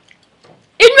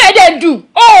inú ẹ̀ dẹ̀ dùn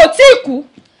ó ò tí ì kú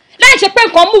láì ṣe pé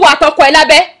nǹkan mú wa tọkọ ẹ̀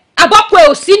lábẹ́ àbọ̀pọ̀ ẹ̀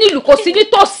ò sí nílùú kò sí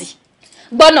nítòsí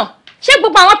gbọ́nà ṣé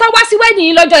gbogbo àwọn tó wá sí wẹ́ẹ̀nì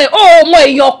yìí lọ́jọ́ yẹn ó mọ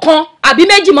èèyàn kan àbí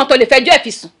méjì mọ́tò lè fẹjọ́ ẹ̀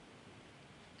fi sùn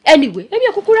anyway èmi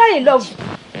ò kúkú ráyè lọ́ọ̀bù.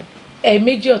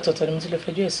 méjì ọ̀tọ̀ọ̀tọ̀ ni mo ti lọ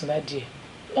fẹjọ́ ẹ̀sùn ládìẹ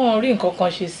wọn ò rí nǹkan kan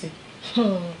ṣe sí.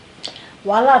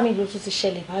 wàhálà mi ló tún ti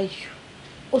ṣẹlẹ̀ báyìí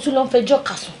ó tún lọ ń fẹjọ́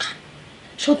kàsùnkà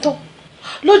ṣótán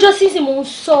lọ́jọ́ sísì mo ń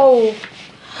sọ o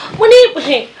mo ní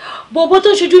bọ̀bọ̀ tó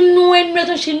ń ṣojú nú ẹnu rẹ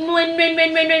tó ń ṣe nú ẹnu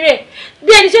rẹ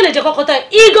bí ẹni tí ó lè jẹ kọ́kọ́ tán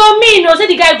ego mean o say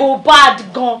the guy go bad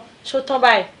gan ṣótán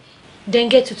báyìí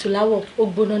dengue tutù láwọ̀ ó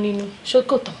gbóná nínú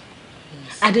ṣókò tán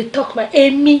I dey talk my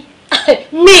me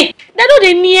they no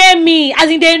dey near me as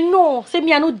in they know say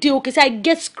me I no dey okay say I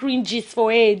get cringes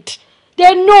for head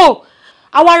they know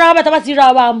àwa ara wa bá ta bá ti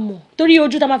ra wa mọ̀ torí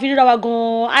ojú ta máa fi ríra wa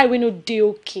gan I wey no dey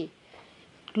okay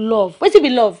love wetin be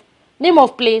love name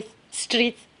of place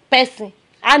street person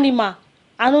animal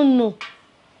I no know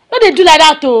no dey do like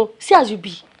that o see as you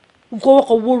be go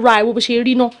wo ra ẹ wo bó ṣe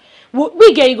rí náà bí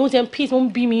ìgẹ̀ yìí gan ṣe ń peace ó ń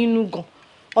bí mi inú gan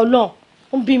ọlọ́run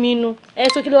ó ń bí mi inú ẹ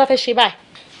sọ kí ló wá fẹ́ ṣe báyìí.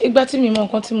 ìgbà tí mi mọ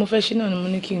nǹkan tí mo fẹ́ ṣe náà ni mo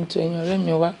ní kí n tọ̀ ẹ̀yìn ọ̀rẹ́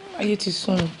mi wá ayé ti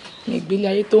sún mi ìgbélé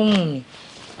ayé tó wùn mí.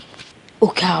 ó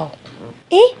ga ọ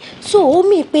so ó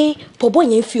mì pé bọ̀bọ̀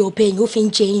yẹn fi ọ̀bẹ yẹn ó fi ń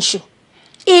jẹ iṣu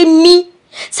èmi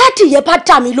sádìyẹ bá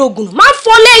dà mí lóògùn má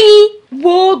fọ́ lẹ́yìn.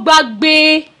 wo gbàgbé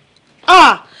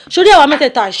sórí àwa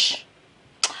mẹ́tẹ̀ẹ̀ta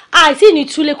àìsí ní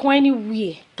túlé kan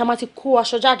anywhere tá máa ti kó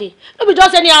aṣọ jáde no be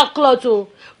just any cloth o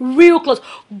real cloth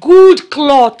good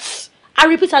cloth I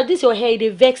repeat as this your hair dey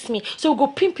vex me so we go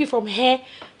pimp you from hair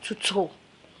to toe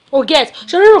o get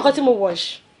sórí nǹkan tí mo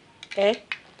wash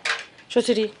ṣó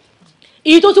ti rí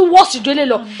èyí tó tún wọ́ọ̀sì délé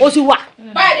lọ ó ti wà.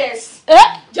 bades.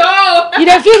 jọ. you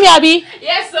dey feel me abi.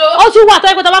 yes o. ó tún wà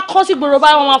tọ́jú pé tá a bá kán sí gbòòrò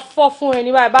báyìí wọ́n máa fọ́ fún ẹ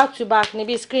ní báyìí back to back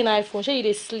níbi screen iPhone ṣé you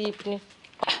dey sleep ni.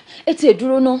 etí ẹ̀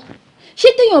dúró ná ṣé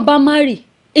téèyàn bá marry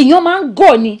èèyàn máa ń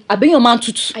gọ̀ ni àbí èèyàn máa ń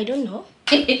tutù. I don't know.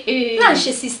 náà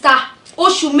ṣe sista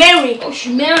oṣù mẹ́rin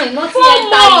náà ti ẹ̀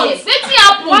ta yẹ wetin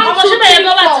happen. ọmọ ṣẹ́ bẹ̀rẹ̀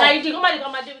gbọ́ bàtà ìdí kọ́ máa di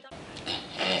kọ́ máa dé.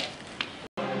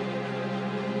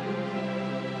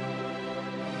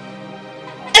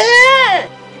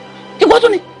 ìwọ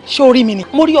tún ni ṣé orí mi ni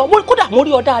mo rí ọ kódà mo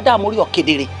rí ọ dáadáa mo rí ọ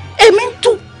kedere èmi ń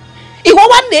tú ìwọ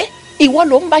wá dé ìwọ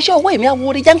ló ń baṣẹ́ ọwọ́ èmi awo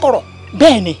orí jẹ́ńkọ̀rọ̀.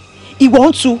 bẹ́ẹ̀ ni ìwọ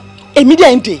ń tu èmi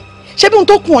dẹ̀ ń dè ṣé bí n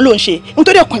tó kún ọ ló ń ṣe n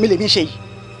tó dẹ̀ kún mi lè ní ṣe yìí.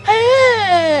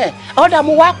 ọ̀dà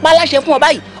mo wá pa aláṣẹ fún ọ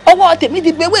báyìí ọwọ́ tèmi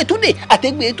ti gbé ewé túnde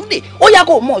àtẹ̀gbé túnde ó yá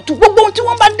kó mọ̀ tú gbogbo ohun tí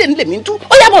wọ́n bá ń dè ní lèmi ń tú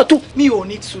ó yá mọ̀ tú. mi ò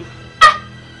ní tu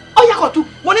ó yá kó tu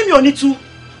mo ní mi ò ní tu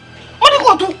mo ní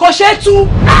kó tu kò ṣe é tu.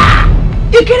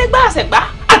 ìkéré gbá àṣẹ gbá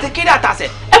àti kéré àtàṣẹ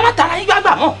ẹ má tara yín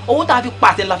gbàgbà mọ́ owó tá a fi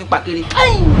pàṣẹ la fi pa kéré.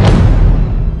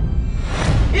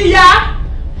 ìyá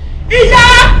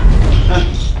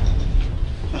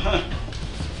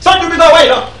sọ́jú bí tó wáyé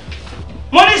lọ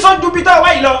mo ní sọ́jú bí tó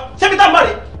wáyé lọ ṣé bí tó ń bọ̀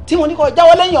rè. tí mo ní kó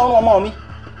jáwọ́ lẹ́yìn ọrùn ọmọ mi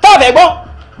tó o fẹ́ gbọ́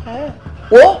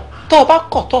wo tó o bá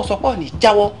kọ̀ tó o sọ pé ò ní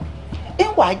jáwọ́ ẹ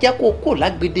wà á jẹ́ kó o kò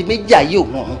lágbede méjì ayé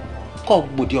òun ọ̀run kó o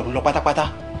gbòdì ọ̀run lọ pátápátá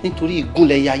nítorí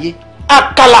ìgúnlẹ̀ ayé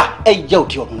àkàlà ẹ jẹ́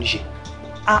òdì ọ̀run níṣe.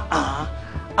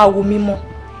 àwò mímọ́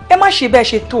ẹ má ṣe bẹ́ẹ̀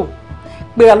ṣe tó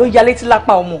gbéra ló ya létí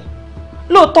lápá ọmọ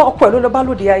lóòótọ́ ọkọ ẹ̀ ló lọ bá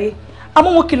lóde ayé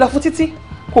àmọ́ mo kìlọ̀ fún títí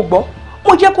kò gbọ́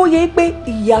mo jẹ́ kó yé pé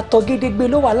ìyàtọ̀ gédégbé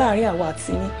ló wà láàrin àwa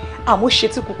àti yín àmọ́ ṣe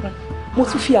tí kúkún mo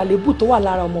tún fi àléébù tó wà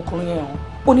lára ọmọkùnrin yẹn hàn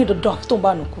ó ní dandan tó ń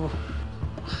bá nù kúrò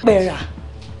pẹ̀rà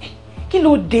kí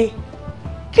ló dé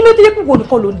púpọ̀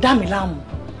nìkan ló ń dá mi láàmú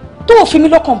tó ò fi mí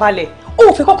lọ́kàn balẹ̀ ó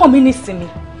ò fi kọ́kàn mi ní ìsinmi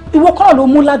ìwọ kọ́nà ló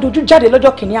mú ládójú jáde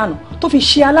lọ́jọ́ kìíní àná tó fi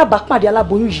ṣe alábàápàdé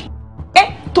aláboyún yìí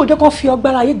tó jẹ́ kán fi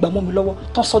ọgbára ayé gbà mọ́ mi lọ́wọ́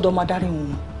tán sọ́dọ̀ ọmọ adarí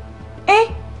wọn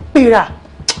pèrà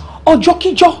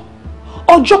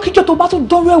ọjọ́ kíjọ́ tó bá tún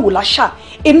dánrọ́ ẹ̀wò láṣà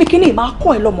èmi kí ni ìmá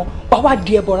kọ́ ẹ lọ́mọ wá wá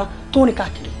di ẹbọra tó ń rìn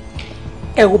káàkiri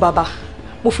ẹ wo bàbá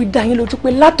mo fi dá yín lójú pé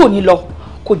látòní lọ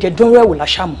kò jẹ́ dánrọ́ ẹ̀wò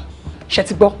láṣà mọ́ ṣe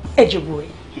ti gbọ́ ẹ jẹ̀bù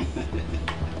rẹ̀.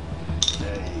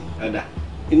 ọ̀dà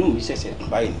inú mi ṣẹ̀ṣẹ̀ dùn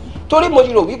báyìí torí mo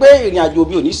ti rò wípé ìrìn àjò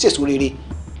mi ò ní sèso rere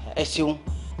ẹ ṣeun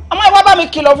ọmọ ìwà bá mi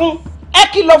kìlọ̀ fún ẹ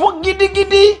kìlọ̀ fún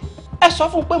gidigidi ẹ sọ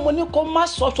fún pé mo ní kó má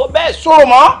sọ̀sọ̀ bẹ́ẹ̀ sọ̀rọ̀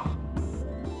mọ́.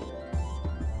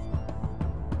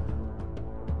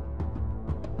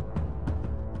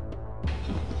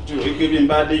 tí o rí pé bí n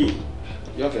bá dé yìí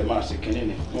yóò fẹ́ máa ṣe kínní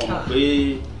ni mo mọ̀ pé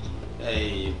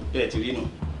bẹ́ẹ̀ ti rí nù.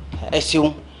 ẹ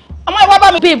ṣeun ọmọ ìwà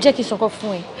bá mi. babe jẹ́ kí n sọ̀kọ́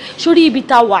fún ẹ sórí ibi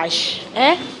tá a wà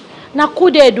na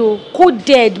coded o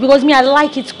coded because me I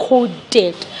like it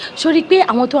coded sórí pé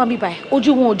àwọn tó wà mí báyìí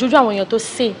ojú wọn ò jójú àwọn èèyàn tó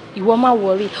sè ìwọ má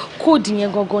worry code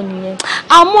yẹn gangan nìyẹn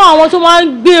àmọ́ àwọn tó máa ń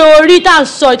gbé orí tá à ń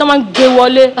sọ tó máa ń gbé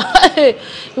wọlé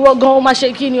ìwọ gan o máa ṣe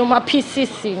kí ni o máa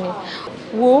pcc ni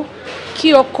wo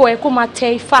kí ọkọ ẹ kó máa tẹ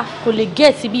ifá kò lè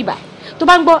gẹ̀ẹ́sì bíbà tó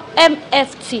bá ń gbọ́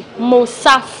mft mo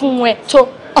sá fún ẹ tó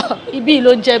ibi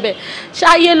ló ń jẹ bẹ́ẹ̀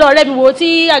ṣáyé lọ ọ̀rẹ́ mi wo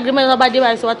tí agreement bá dé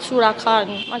báyìí sọ wá túra ká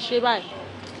ni má ṣe báyìí.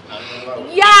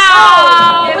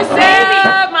 Yeah, what's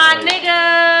up, my nigga?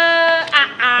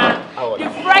 The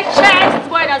freshest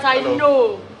boy that I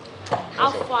know.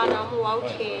 How far now? I'm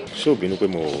okay. Ṣé o bínú pé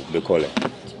mo gbé call ẹ?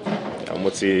 Mo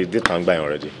ti dé tàn gbà yẹn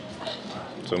already.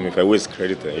 So me if I waste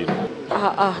credit ẹ.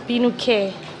 Bínú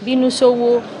kẹ́, bínú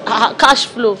sówó, cash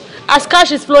flow. As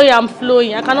cash is flowing, I'm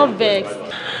flowing. I cannot vex.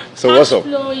 So cash what's up?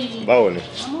 Flowing. Báwo ni?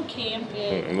 I'm okay, I'm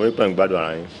good. Mo rí pé ń gbádùn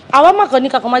ara yín. Àwọn ọmọ kan ní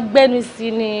kankan máa gbẹ́nu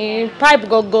sí ni pipe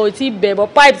gọ́gọ́ ò tí ì bẹ̀ bọ̀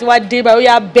pipe tí wàá dé bá ó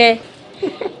yá bẹ́.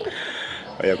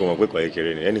 Ó yẹ kó mọ̀ pé kò yẹ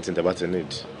kéré ni anything tẹ́ bá ti need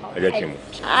ẹ jẹ́ kí n mọ̀.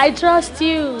 I trust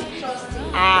you.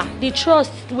 The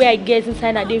trust where I get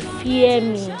inside that they fear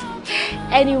me.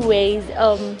 Anyways,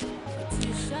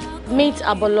 meet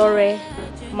Abolore,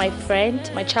 my friend,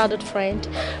 my childhood friend.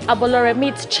 Abolore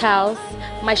meets Charles,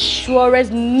 my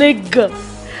surest nigga.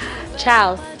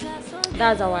 Charles,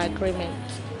 that's our agreement.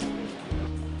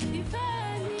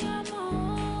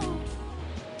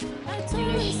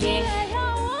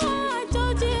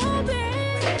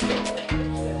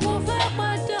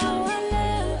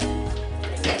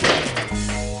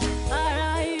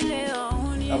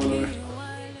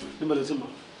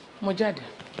 Mo jáde.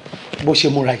 Bó ṣe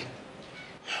múra yìí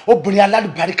obìnrin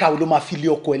alálùbáríkà wo ló máa fi lé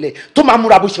ọkọ ẹ lẹ tó máa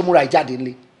múra bó ṣe múra yìí jáde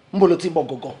nílé níbo ló ti ń bọ̀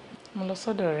gangan. Mo lọ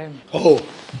sọ́dọ̀ ọ̀rẹ́ mi. Oh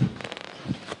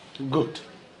good.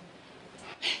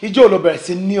 Ìjọ́ ló bẹ̀rẹ̀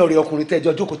sí ní ọ̀rẹ́ ọkùnrin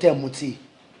tẹ́jọ́ jókòó tẹ́ mú tí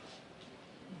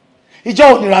ìjọ́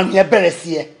onírànú yẹn bẹ̀rẹ̀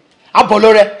sí ẹ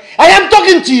Abolore I am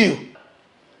talking to you.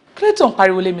 Clayton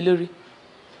pariwo lé mi lórí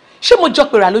ṣé mo jọ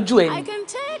pèrà lójú ẹ ni.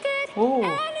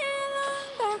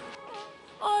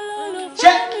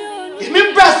 Ṣé èmi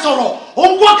ń bẹ̀ sọ̀rọ̀ ó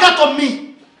ń walk out on me.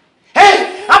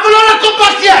 Hey Abolore come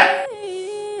back here.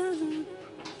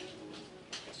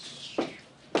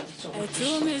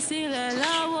 Ẹ̀tú mi sílẹ̀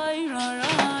láwọ̀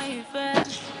ìrànràn ìfẹ́.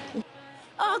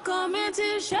 Ọkàn mi ti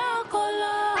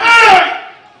ṣàkólọ.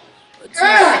 Ó ti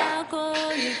ṣàkó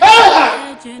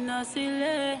ìfẹ́ jìnnà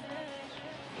sílé.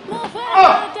 Mo fẹ́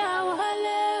padà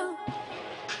wálé.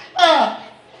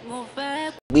 Mo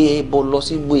fẹ́. Gbé bọ́ lọ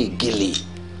sí gbé ìgèlè.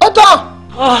 Ó tán.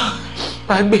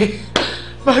 Máa gbé.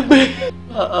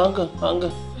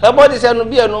 Ẹ bọ́ ti sẹ́nu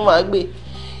bí ẹnu máa gbé.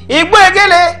 Igbó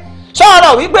ìgèlè.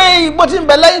 Sọ̀rọ̀ wípé igbó tí ń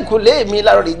bẹ lẹ́yìn kùlé mi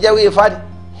láròrì jẹ́wé ifá ni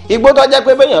igbó tó jẹ́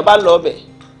pé bẹ́yàn bá lọ ọbẹ̀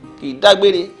kì í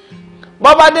dágbére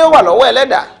bọ́ bá dé ó wà lọ́wọ́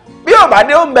ẹlẹ́dà bí ò bá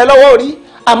dé ó ń bẹ lọ́wọ́ orí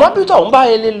àmọ́ bí tọ̀hún bá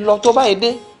ele lọ tó bá dé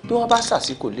bí wọ́n bá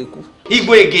sàsìkò lékú.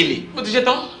 Igbó ìgèlè. Mo ti ṣe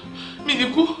tán mi ní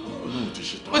kú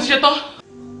mo ti ṣe tán.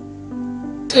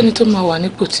 Tẹ́ni tó máa wà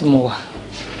nípò tí mo wà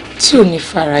tí ò ní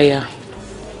faraya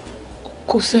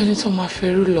kò sẹ́ni tó máa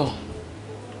fẹ́rù lọ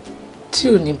tí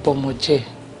ò ní bọmọ jẹ́.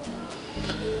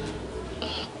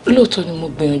 Lóòótọ́ ni mo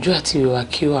gbìyànjú àti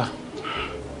ìwàkiwà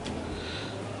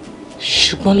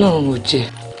ṣùgbọ́n Ọlọ́run ò jẹ́.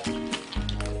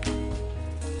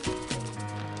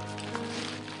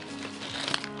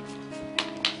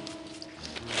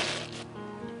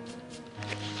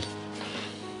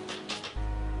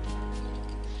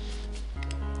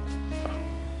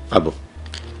 Abo,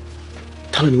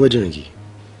 ta ló ní wedding ring yìí?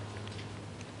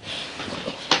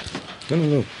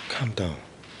 No, calm down.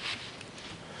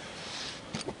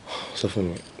 Sọ fún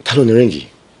mi, ta ló ní ring yìí?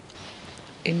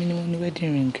 Èmi ni mo ní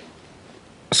wedding ring.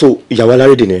 So, ìyàwó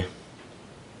alárédè ni ẹ?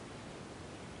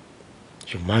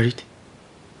 You're married?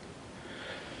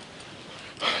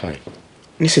 Fine.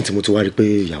 Nísìnyí tí mo ti wá rí pé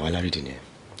ìyàwó alárédè ni ẹ,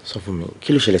 sọ fún mi,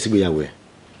 kí ló ṣẹlẹ̀ sí ìgbéyàwó ẹ?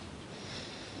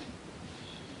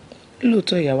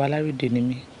 Lóòótọ́ ìyàwó alárédè ni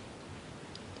mí.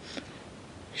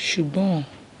 Ṣùgbọ́n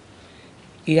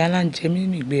ìyà ńlá ń jẹ mí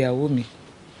nínú ìgbéyàwó mi.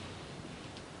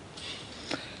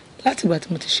 Láti ìgbà tí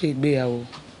mo ti ṣe ìgbéyàwó,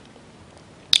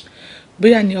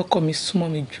 bóyá ni ọkọ mi súnmọ́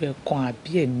mi ju ẹ̀kan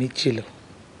àbí ẹ̀méjì lọ.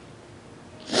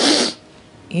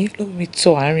 Ìyẹn ló mi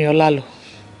tọ àárín ọlá lọ.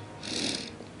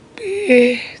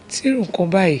 Pé tí irú nǹkan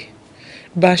báyìí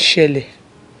bá ṣẹlẹ̀,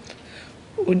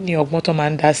 ó ní ọgbọ́n tó máa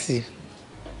ń dá sí i.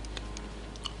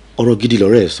 Ọ̀rọ̀ gidi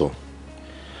lọ̀rẹ́ ẹ sọ,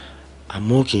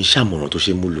 àmọ́ kì í ṣàmọ̀ràn tó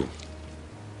ṣe mú lò.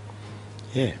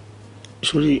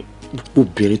 Sórí gbogbo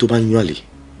obìnrin tó bá ń yàn àlè,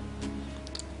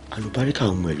 àlùbáríkà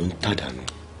ọmọ ẹ̀ ló ń tàdánù.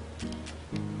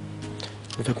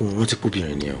 Mo fẹ́ kó rántí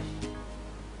póbìnrin ni ẹ o.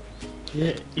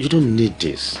 You don't need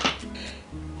this.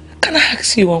 Can I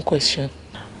ask you one question?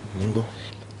 Mo ń gbọ́.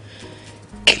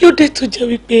 Kí ló dé tó jẹ́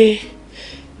wípé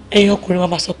ẹ̀yin ọkùnrin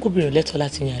máa sọ pé obìnrin lẹ́tọ̀ọ́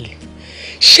láti yàn àlè?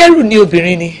 Ṣẹ́rù ni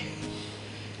obìnrin ni.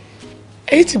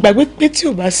 Èyí ti gbàgbé pé tí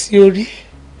ò bá sí orí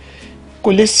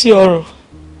kò lè sí ọrùn.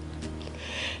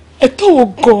 Ẹ̀tọ́ wo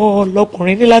gan-an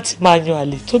lọkùnrin ní láti máa yan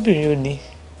àlè tóbìnrin ò ní?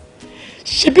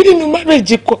 Ṣebí nínú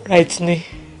marriage equal right ni?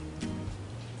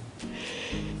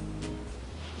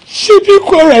 Ṣebí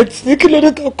equal right ni? Kí ló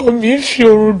dé tọkọ mi ń fi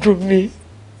oorun dùn mí?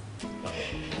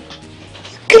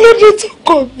 Kí ló dé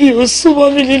tọkọ mi ò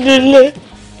súnmọ́ mi nínú ilé?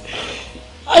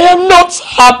 I am not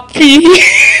happy.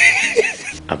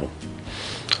 Abo,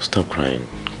 stop crying.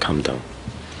 Calm down.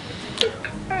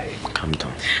 Calm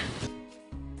down.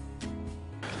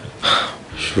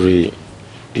 Ṣùrí,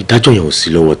 ìdájọ́ yẹn ò sí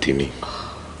lọ́wọ́ tèmi.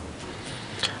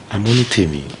 Àmọ́ ní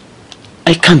tèmi,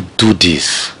 I can't do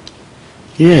this.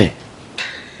 Yeah,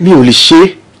 mi ò lè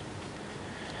ṣe.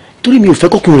 Torí mi ò fẹ́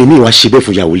kọ́kùnrin mi wá ṣe bẹ́ẹ̀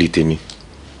fún ìyàwó lè tèmi.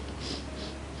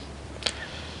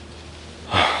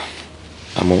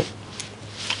 Àmọ́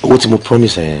owó tí mo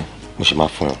promise ẹ mo ṣe máa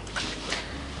fún ẹ.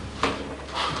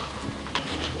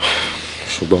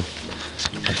 Ṣùgbọ́n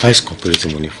advice kan péré tí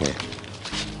mo ní fún ẹ.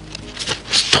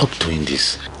 Stop doing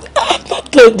this. I've not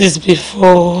done this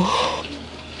before.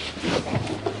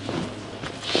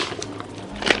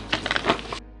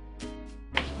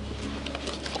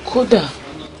 Kódà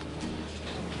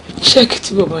check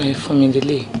tí bàbá yẹn fún mi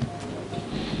délé.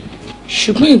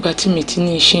 Ṣùgbọ́n ìgbà tí mi ti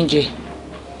ní iṣẹ́ jẹ,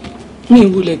 mi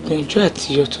ìwúlẹ̀ gbìyànjú àti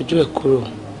yọ tójú ẹ̀ kúrò.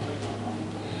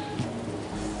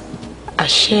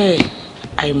 Àṣẹ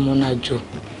àìmọ̀nàjò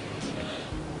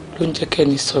ló ń jẹ́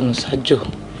kẹ́ni sọnù sájò.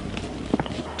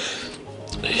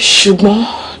 Ṣùgbọ́n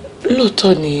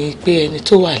lóòótọ́ ni pé ẹni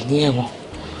tó wà ní ẹ̀wọ̀n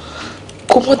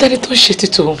kò mọ̀ dání tó ṣe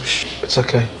títò. It's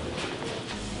okay.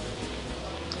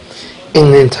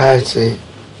 In entirety,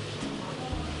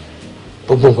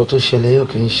 gbogbo nǹkan tó ṣẹlẹ̀ yóò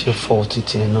kì í ṣe fault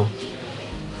títí ẹ náà.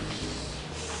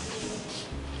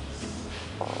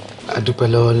 A dúpẹ́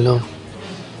lọ́wọ́ Ọlọ́run.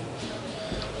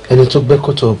 Ẹni tó gbẹ́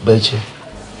kòtò gbẹ́jẹ.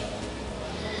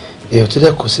 Èèyàn tó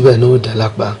dẹ̀ kó síbẹ̀ ní ó dá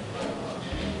lápá.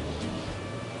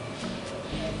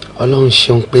 Ọlọ́run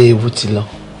ṣeun pé ewu ti lọ,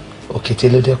 òkété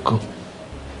ló dẹ̀ kù.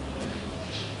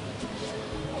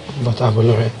 Bọ́tà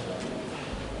àbúrò rẹ̀.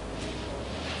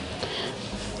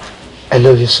 I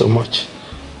love you so much.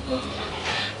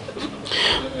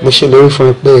 Mo ṣèlérí fún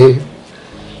ẹ pé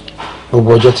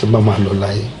gbogbo ọjọ́ tí màá máa lọ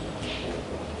láyé.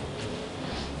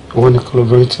 Ìwọ nìkan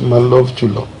lóbìnrin tí màá love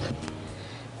jùlọ.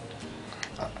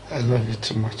 I love you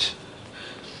too much.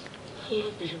 I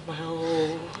love you, my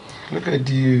own. Look at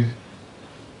you.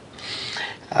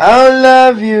 I'll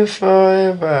love you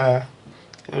forever.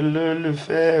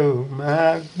 Olólùfẹ́ ò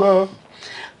máa gbọ́.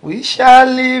 We shall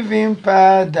live in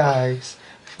paradise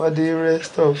for the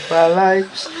rest of our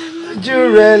lives. Ojú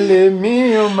rẹ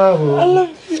lèmi ò máa wò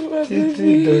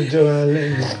títí dọjọ́ alẹ́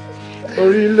mi.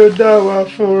 Orí ló dá wa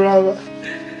fúnra wa,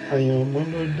 àyànmọ́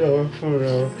ló dá wa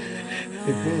fúnra wa.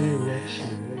 Ẹgbẹ́ ìwà ṣe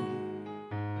lẹ́yìn.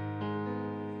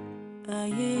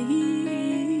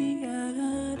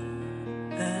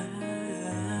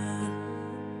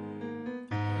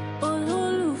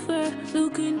 Olólùfẹ́,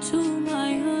 look into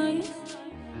my eyes.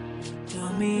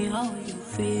 Tell me how you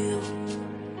feel.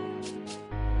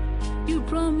 You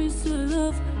promise to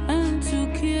love and to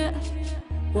care.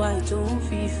 Why don't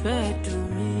we fair to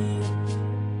me?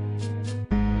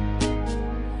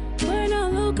 When I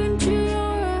look into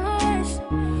your eyes,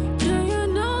 do you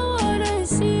know what I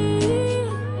see?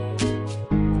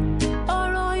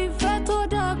 Ọ̀rọ̀ ìfẹ́ tó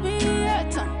dàbí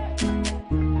ẹ̀tàn,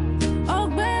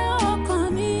 ọgbẹ́ ọkàn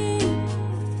mi.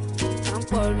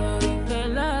 Àpọ̀lọ̀ ìfẹ́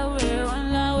láwẹ̀ wọn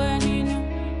láwẹ̀ nínú.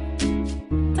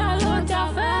 Ta ló jà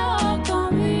fẹ́ ọkàn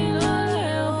mi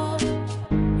lọ́lẹ̀ o?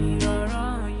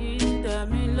 Ìrọ̀rùn yìí dà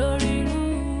mí lórí rú.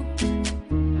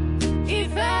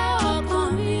 Ìfẹ́ ọkàn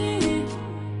mi.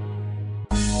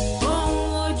 Ohun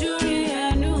ojú rí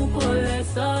ẹnu kò lè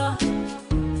sọ.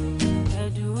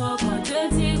 Ẹ̀dùn ọkàn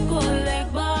tẹ́tí kò lè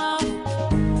gbọ́.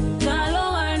 Ta ló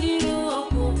wà nínú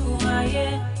òkùnkùn ayé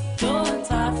tó ń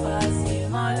ta fàṣì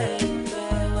mọ́lẹ̀ ìfẹ́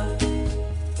wa?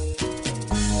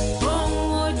 Ohun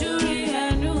ojú rí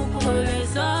ẹnu kò lè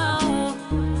sọ.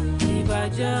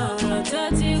 Ìbàjẹ́ ọ̀rọ̀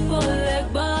tẹ́tí kò lè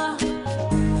gbọ́.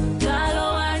 Ta ló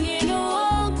wà nínú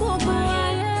òkùnkùn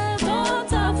ayé tó ń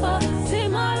ta fàṣì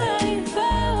mọ́lẹ̀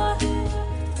ìfẹ́ wa?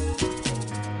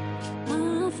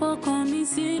 Máa fọkàn mi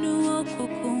sínú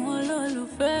òkùnkùn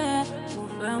olólùfẹ́. Mo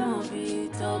fẹ́ mọ̀ bí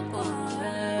tọkàn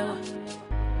rẹ wà.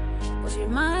 But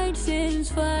your mind seems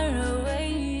far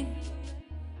away.